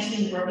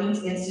 2019, the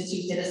Brookings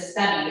Institute did a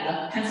study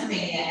of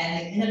Pennsylvania and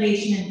the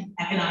innovation and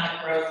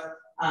economic growth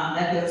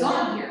that goes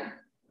on here.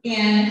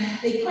 And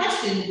they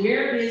questioned,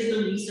 where is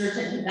the research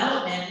and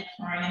development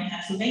occurring in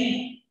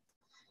Pennsylvania?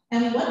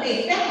 And what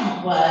they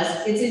found was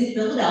it's in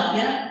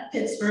Philadelphia,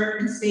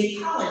 Pittsburgh, and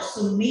State College,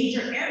 so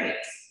major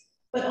areas.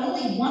 But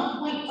only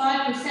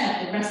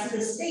 1.5%, the rest of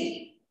the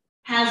state,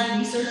 has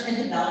research and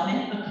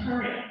development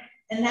occurring.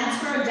 And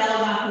that's where Adele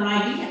got her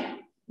idea.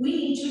 We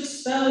need to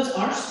expose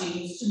our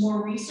students to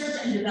more research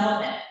and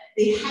development.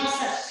 They have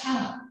such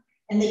talent,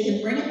 and they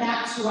can bring it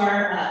back to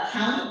our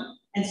county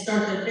and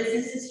start their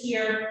businesses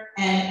here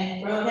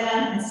and grow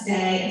them and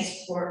stay and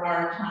support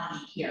our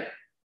economy here.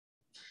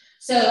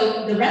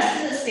 So the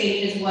rest of the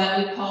state is what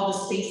we call the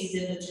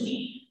spaces in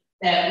between,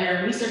 that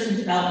where research and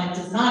development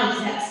does not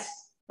exist,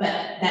 but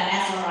that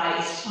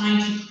SRI is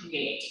trying to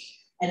create.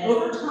 And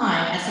over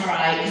time,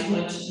 SRI is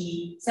going to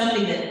be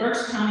something that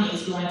Berks County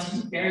is going to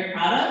be very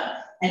proud of,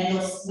 and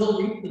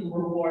they'll reap the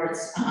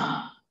rewards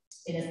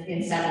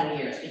in several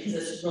years, because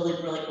it's really,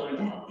 really going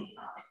to help the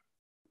economy.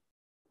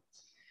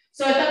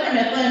 So at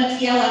Governor Mifflin,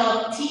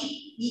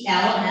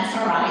 TEL and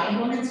SRI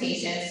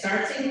implementation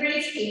starts in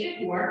grades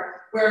K-4,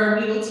 where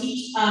we will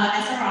teach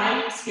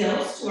SRI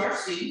skills to our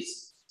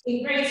students.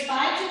 In grades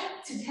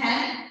 5 to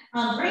 10,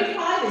 grade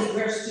 5 is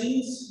where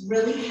students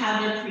really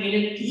have their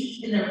creative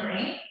peak in their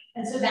brain.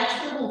 And so that's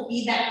where we'll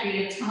feed that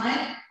creative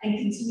time and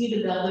continue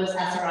to build those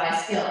SRI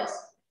skills.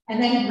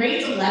 And then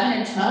grades 11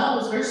 and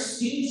 12 is where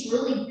students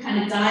really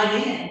kind of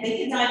dive in. They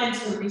can dive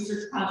into the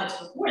research projects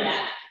before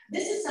that.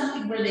 This is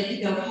something where they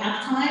could go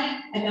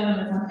half-time at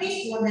Governor Mifflin High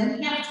School and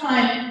then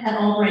half-time at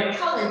Albright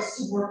College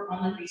to work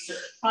on the research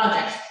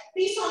projects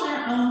based on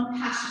their own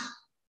passion.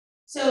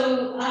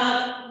 So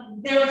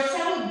there are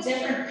several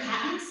different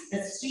patents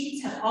that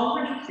students have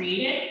already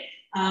created.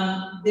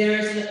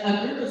 There's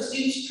a group of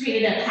students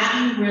created a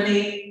patent where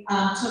they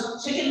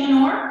took chicken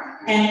manure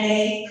and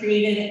they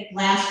created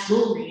glass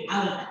jewelry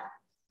out of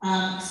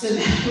it. So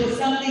that was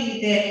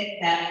something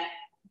that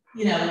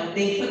you know,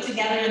 they put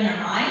together in their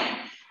mind,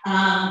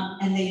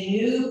 and they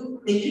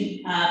knew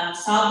they could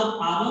solve the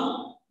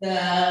problem.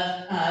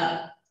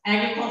 The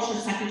Agriculture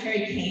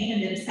Secretary came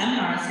and did a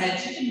seminar and said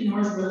chicken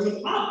manure is really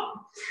a problem.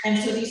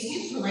 And so these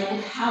students were like,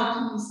 well, how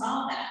can we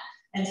solve that?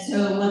 And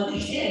so what they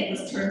did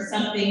was turn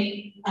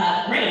something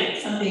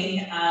great,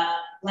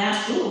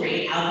 glass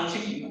jewelry out of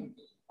chicken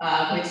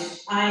manure, which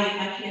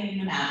I can't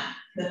even imagine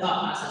the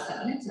thought process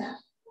that went into that.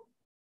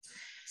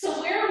 So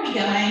where are we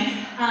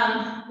going?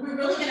 We're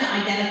really going to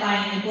identify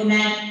and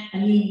implement a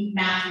new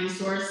math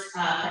resource for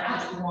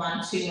Algebra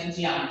 1, 2, and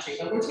Geometry,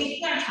 but we're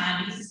taking our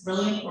time because it's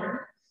really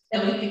important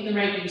that we pick the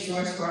right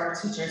resource for our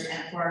teachers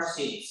and for our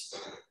students.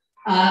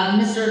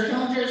 Mr.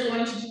 Killinger is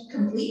going to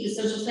complete the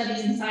Social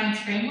Studies and Science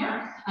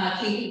Framework,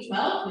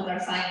 K-12, with our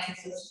science and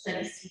social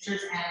studies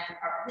teachers and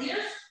department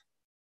leaders.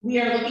 We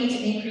are looking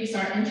to increase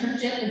our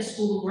internship and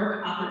school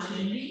work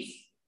opportunities.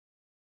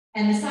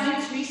 And the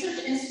Science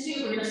Research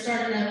Institute, we're going to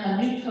start a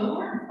new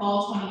cohort in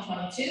fall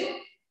 2022.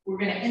 We're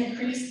going to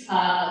increase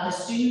the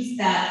students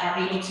that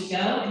are able to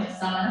go in the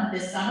summer,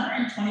 this summer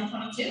in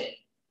 2022.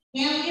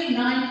 And we have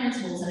 9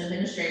 principals and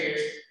administrators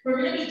who are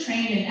going to be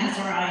trained in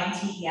SRI and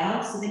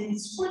TEL so they can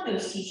support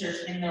those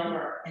teachers in their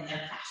work and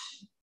their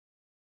passion.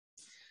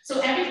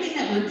 So everything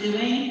that we're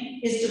doing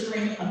is to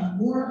bring a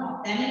more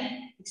authentic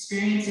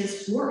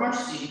experiences for our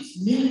students,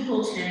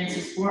 meaningful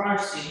experiences for our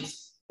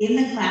students in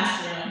the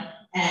classroom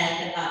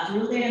and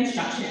through their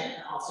instruction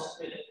and also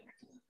through the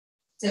curriculum.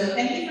 So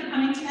thank you for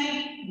coming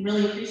tonight.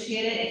 Really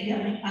appreciate it. If you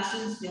have any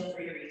questions, feel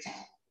free to reach out.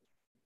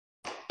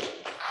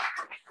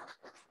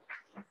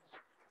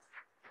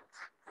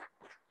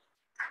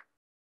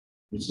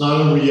 It's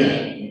not over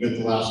yet. You get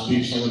the last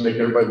piece. I'm going to make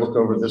everybody look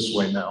over this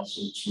way now.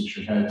 So switch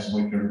your heads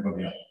and wake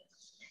everybody up.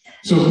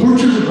 So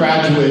Portrait of a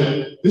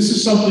Graduate, this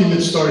is something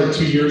that started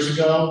 2 years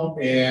ago,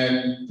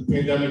 and the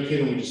pandemic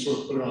hit and we just sort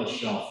of put it on a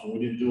shelf and we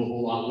didn't do a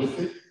whole lot with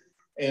it.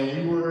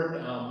 And we were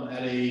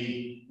at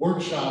a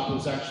workshop. It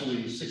was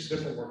actually 6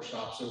 different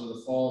workshops over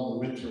the fall and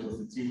the winter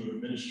with a team of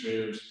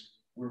administrators.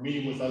 We're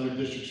meeting with other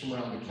districts from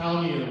around the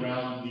county and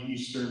around the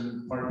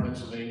eastern part of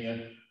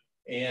Pennsylvania.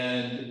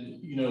 And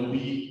you know,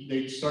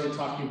 they started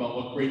talking about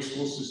what great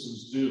school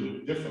systems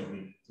do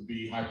differently to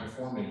be high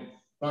performing,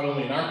 not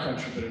only in our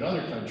country, but in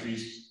other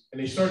countries. And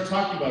they started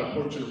talking about a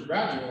Portrait of a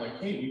Graduate. We're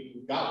like, hey,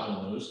 we've got one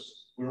of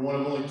those. We were one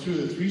of only 2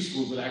 of the 3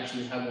 schools that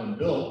actually had one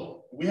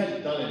built. We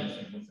hadn't done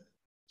anything with it.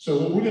 So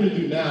what we're going to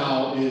do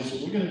now is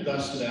we're going to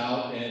dust it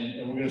out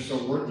and we're going to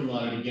start working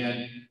on it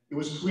again. It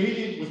was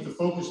created with the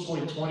Focus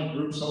 2020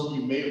 group. Some of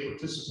you may have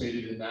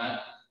participated in that.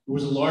 It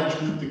was a large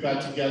group that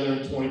got together in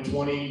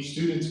 2020,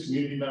 students,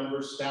 community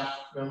members, staff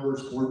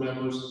members, board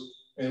members,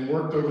 and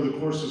worked over the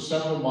course of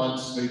several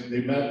months. They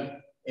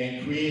met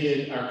and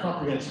created our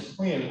comprehensive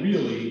plan,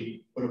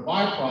 really, but a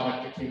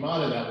byproduct that came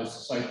out of that was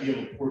this idea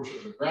of a Portrait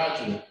of a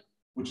Graduate,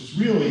 which is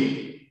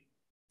really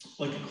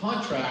like a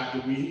contract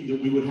that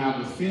we would have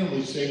with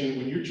families saying that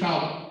when your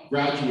child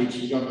graduates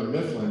from Governor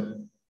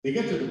Mifflin, They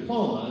get their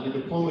diploma, and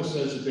their diploma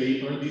says that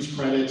they earned these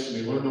credits and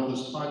they learned all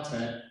this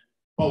content.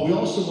 But we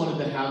also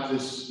wanted to have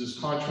this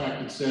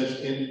contract that says,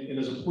 and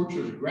as a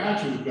portrait of a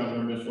graduate of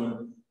Governor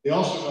Mifflin, they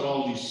also got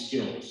all these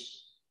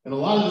skills. And a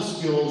lot of the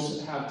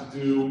skills have to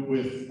do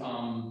with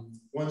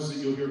ones that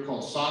you'll hear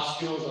called soft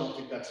skills. I don't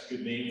think that's a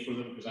good name for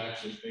them because I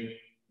actually think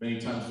many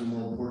times they're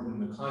more important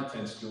than the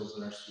content skills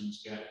that our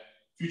students get.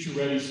 Future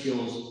ready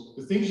skills,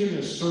 the things that are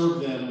going to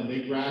serve them when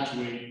they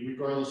graduate,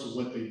 regardless of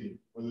what they do,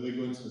 whether they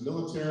go into the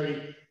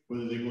military,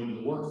 whether they go into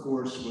the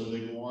workforce, whether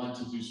they go on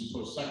to do some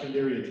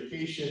post-secondary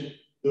education.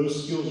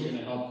 Those skills are going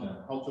to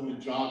help them in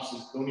jobs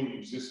that don't even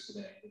exist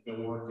today, that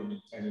they'll work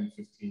in 10 and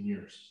 15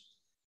 years.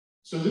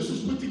 So this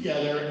was put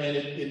together, and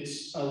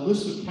it's a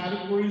list of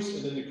categories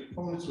and then the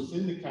components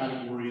within the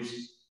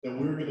categories that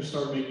we're going to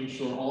start making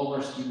sure all of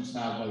our students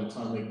have by the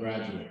time they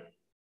graduate.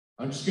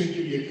 I'm just going to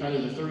give you kind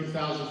of the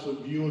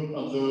 30,000-foot view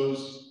of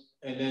those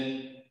and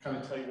then kind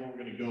of tell you where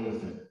we're going to go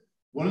with it.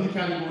 One of the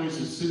categories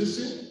is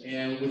citizen,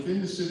 and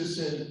within the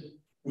citizen,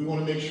 we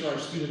want to make sure our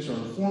students are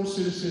informed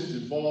citizens,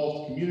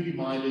 involved,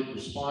 community-minded,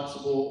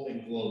 responsible,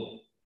 and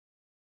global.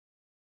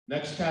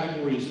 Next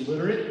category is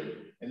literate.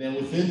 And then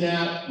within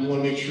that, we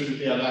want to make sure that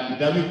they have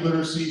academic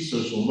literacy,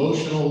 social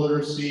emotional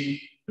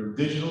literacy, they're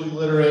digitally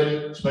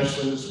literate,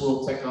 especially in this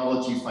world of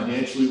technology,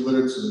 financially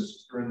literate so they're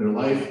secure in their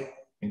life,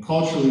 and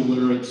culturally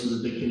literate so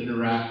that they can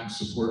interact and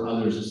support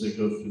others as they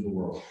go through the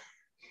world.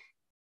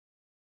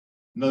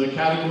 Another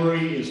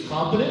category is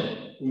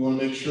competent. We want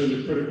to make sure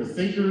they're critical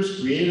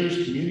thinkers,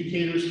 creators,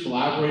 communicators,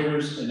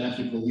 collaborators, and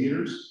ethical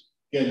leaders.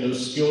 Again,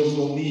 those skills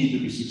they'll need to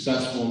be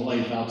successful in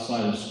life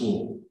outside of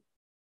school.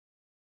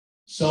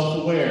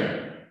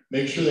 Self-aware.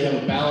 Make sure they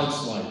have a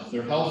balanced life.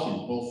 They're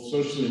healthy, both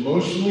socially,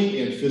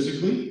 emotionally, and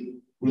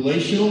physically.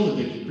 Relational, that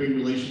they can create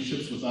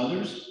relationships with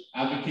others,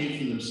 advocate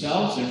for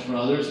themselves and for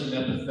others, and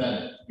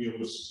empathetic, to be able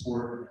to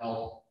support and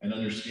help and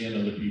understand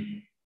other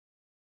people.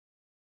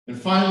 And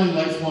finally,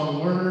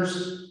 lifelong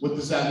learners. What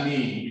does that mean?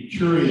 To be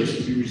curious,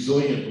 to be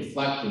resilient,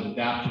 reflective,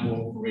 adaptable,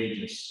 and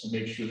courageous, and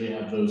make sure they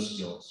have those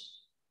skills.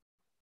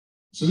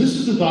 So this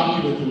is the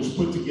document that was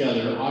put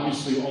together.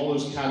 Obviously, all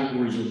those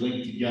categories are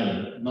linked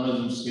together. None of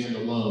them stand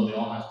alone. They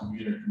all have to be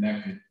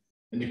interconnected.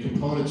 And the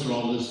components are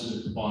all listed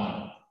at the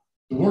bottom.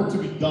 The work to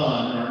be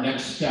done, our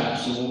next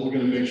steps, and what we're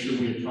going to make sure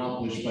we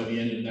accomplish by the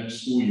end of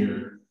next school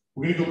year,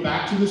 we're going to go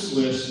back to this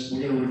list.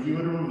 We're going to review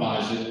it and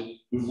revise it.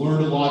 We've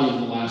learned a lot over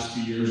the last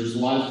 2 years. There's a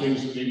lot of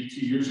things that maybe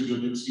 2 years ago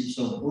didn't seem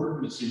so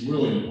important, that seem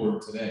really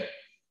important today.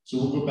 So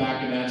we'll go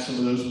back and add some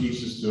of those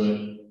pieces to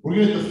it. We're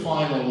going to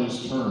define all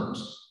those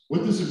terms.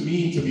 What does it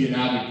mean to be an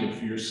advocate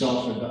for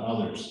yourself and to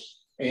others?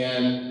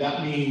 And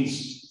that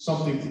means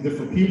something to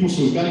different people.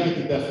 So we've got to get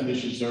the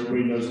definitions so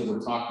everybody knows what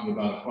we're talking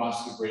about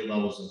across the grade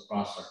levels and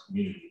across our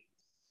community.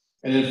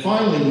 And then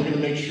finally, we're going to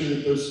make sure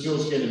that those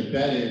skills get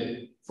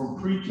embedded from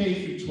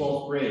pre-K through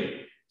 12th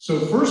grade. So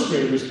first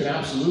graders can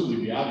absolutely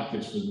be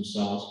advocates for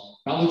themselves.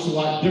 That looks a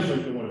lot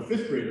different than what a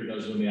fifth grader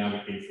does when they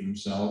advocate for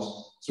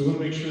themselves. So we're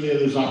going to make sure they have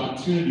those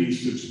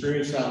opportunities to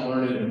experience that,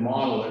 learn it, and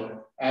model it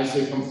as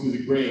they come through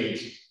the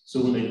grades.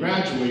 So when they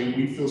graduate,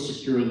 we feel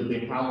secure that they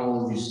have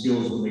all of these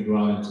skills when they go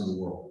out into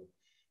the world.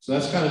 So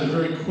that's kind of a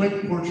very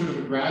quick portrait of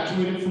a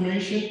graduate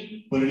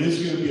information, but it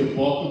is going to be a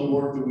bulk of the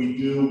work that we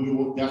do. We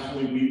will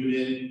definitely weave it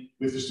in.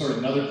 We have to start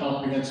another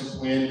comprehensive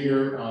plan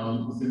here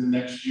within the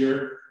next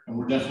year, and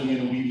we're definitely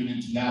going to weave it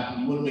into that. But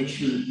we want to make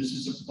sure that this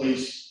is a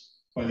place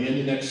by the end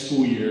of next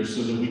school year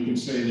so that we can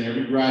say that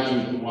every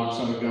graduate that walks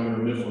out of Governor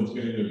Mifflin is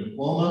getting their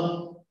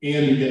diploma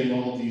and they're getting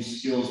all of these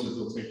skills that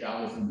they'll take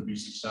out with them to be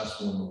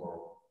successful in the world.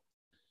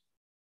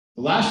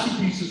 The last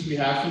two pieces we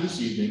have for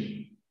this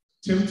evening,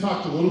 Tim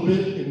talked a little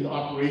bit in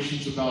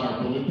operations about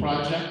our building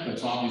project.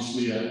 That's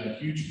obviously a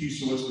huge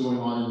piece of what's going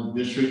on in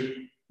the district.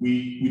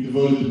 We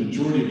devoted the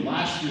majority of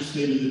last year's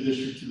State of the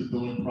District to the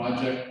building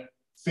project.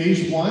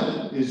 Phase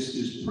one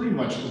is pretty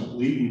much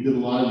complete. We did a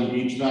lot of the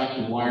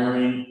HVAC, the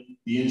wiring,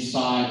 the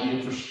inside, the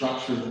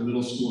infrastructure of the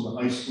middle school and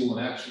the high school,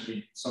 and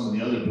actually some of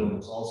the other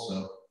buildings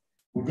also.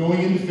 We're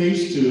going into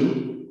phase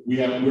two.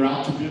 We're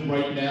out to bid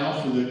right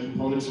now for the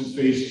components in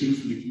phase two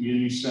for the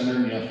community center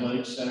and the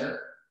athletic center.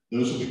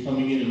 Those will be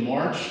coming in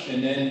March.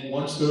 And then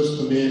once those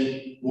come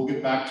in, we'll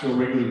get back to our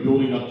regular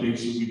building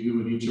updates that we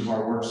do in each of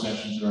our work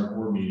sessions and our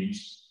board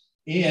meetings.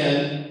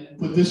 And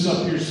put this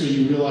up here so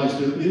you realize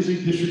there is a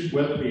district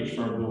webpage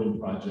for our building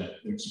project.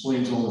 It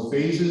explains all the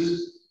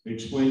phases. It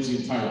explains the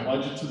entire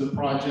budget to the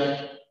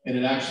project. And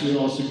it actually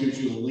also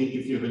gives you a link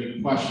if you have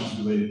any questions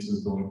related to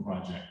the building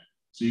project.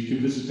 So you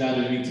can visit that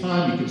at any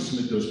time. You can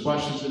submit those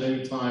questions at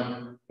any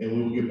time, and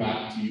we will get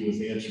back to you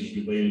with answers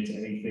related to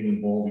anything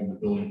involving the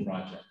building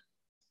project.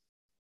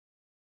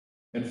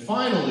 And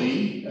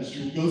finally, as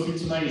you go through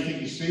tonight, you think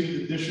the State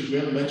of the District, we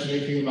haven't mentioned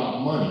anything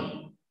about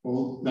money.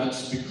 Well,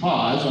 that's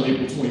because on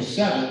April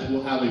 27th,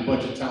 we'll have a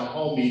budget town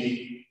hall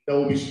meeting that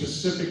will be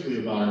specifically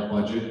about our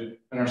budget.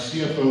 And our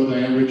CFO,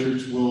 Diane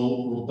Richards,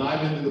 will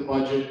dive into the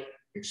budget,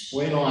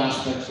 explain all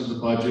aspects of the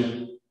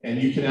budget, and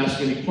you can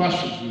ask any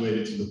questions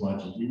related to the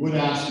budget. We would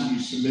ask that you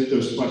submit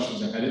those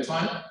questions ahead of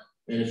time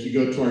And if you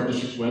go to our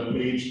district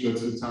webpage, go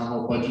to the town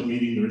hall budget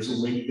meeting, there is a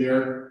link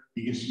there.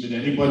 You can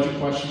submit any budget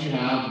question you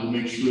have. We'll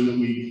make sure that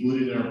we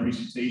include it in our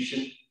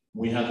presentation.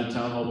 We have the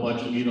town hall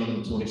budget meeting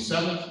on the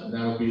 27th, and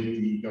that'll be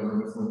at the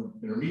Governor Mifflin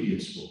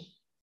Intermediate School.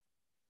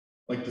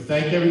 I'd like to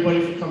thank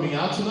everybody for coming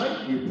out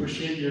tonight. We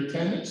appreciate your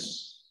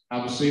attendance.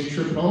 Have a safe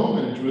trip home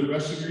and enjoy the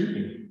rest of your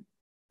evening.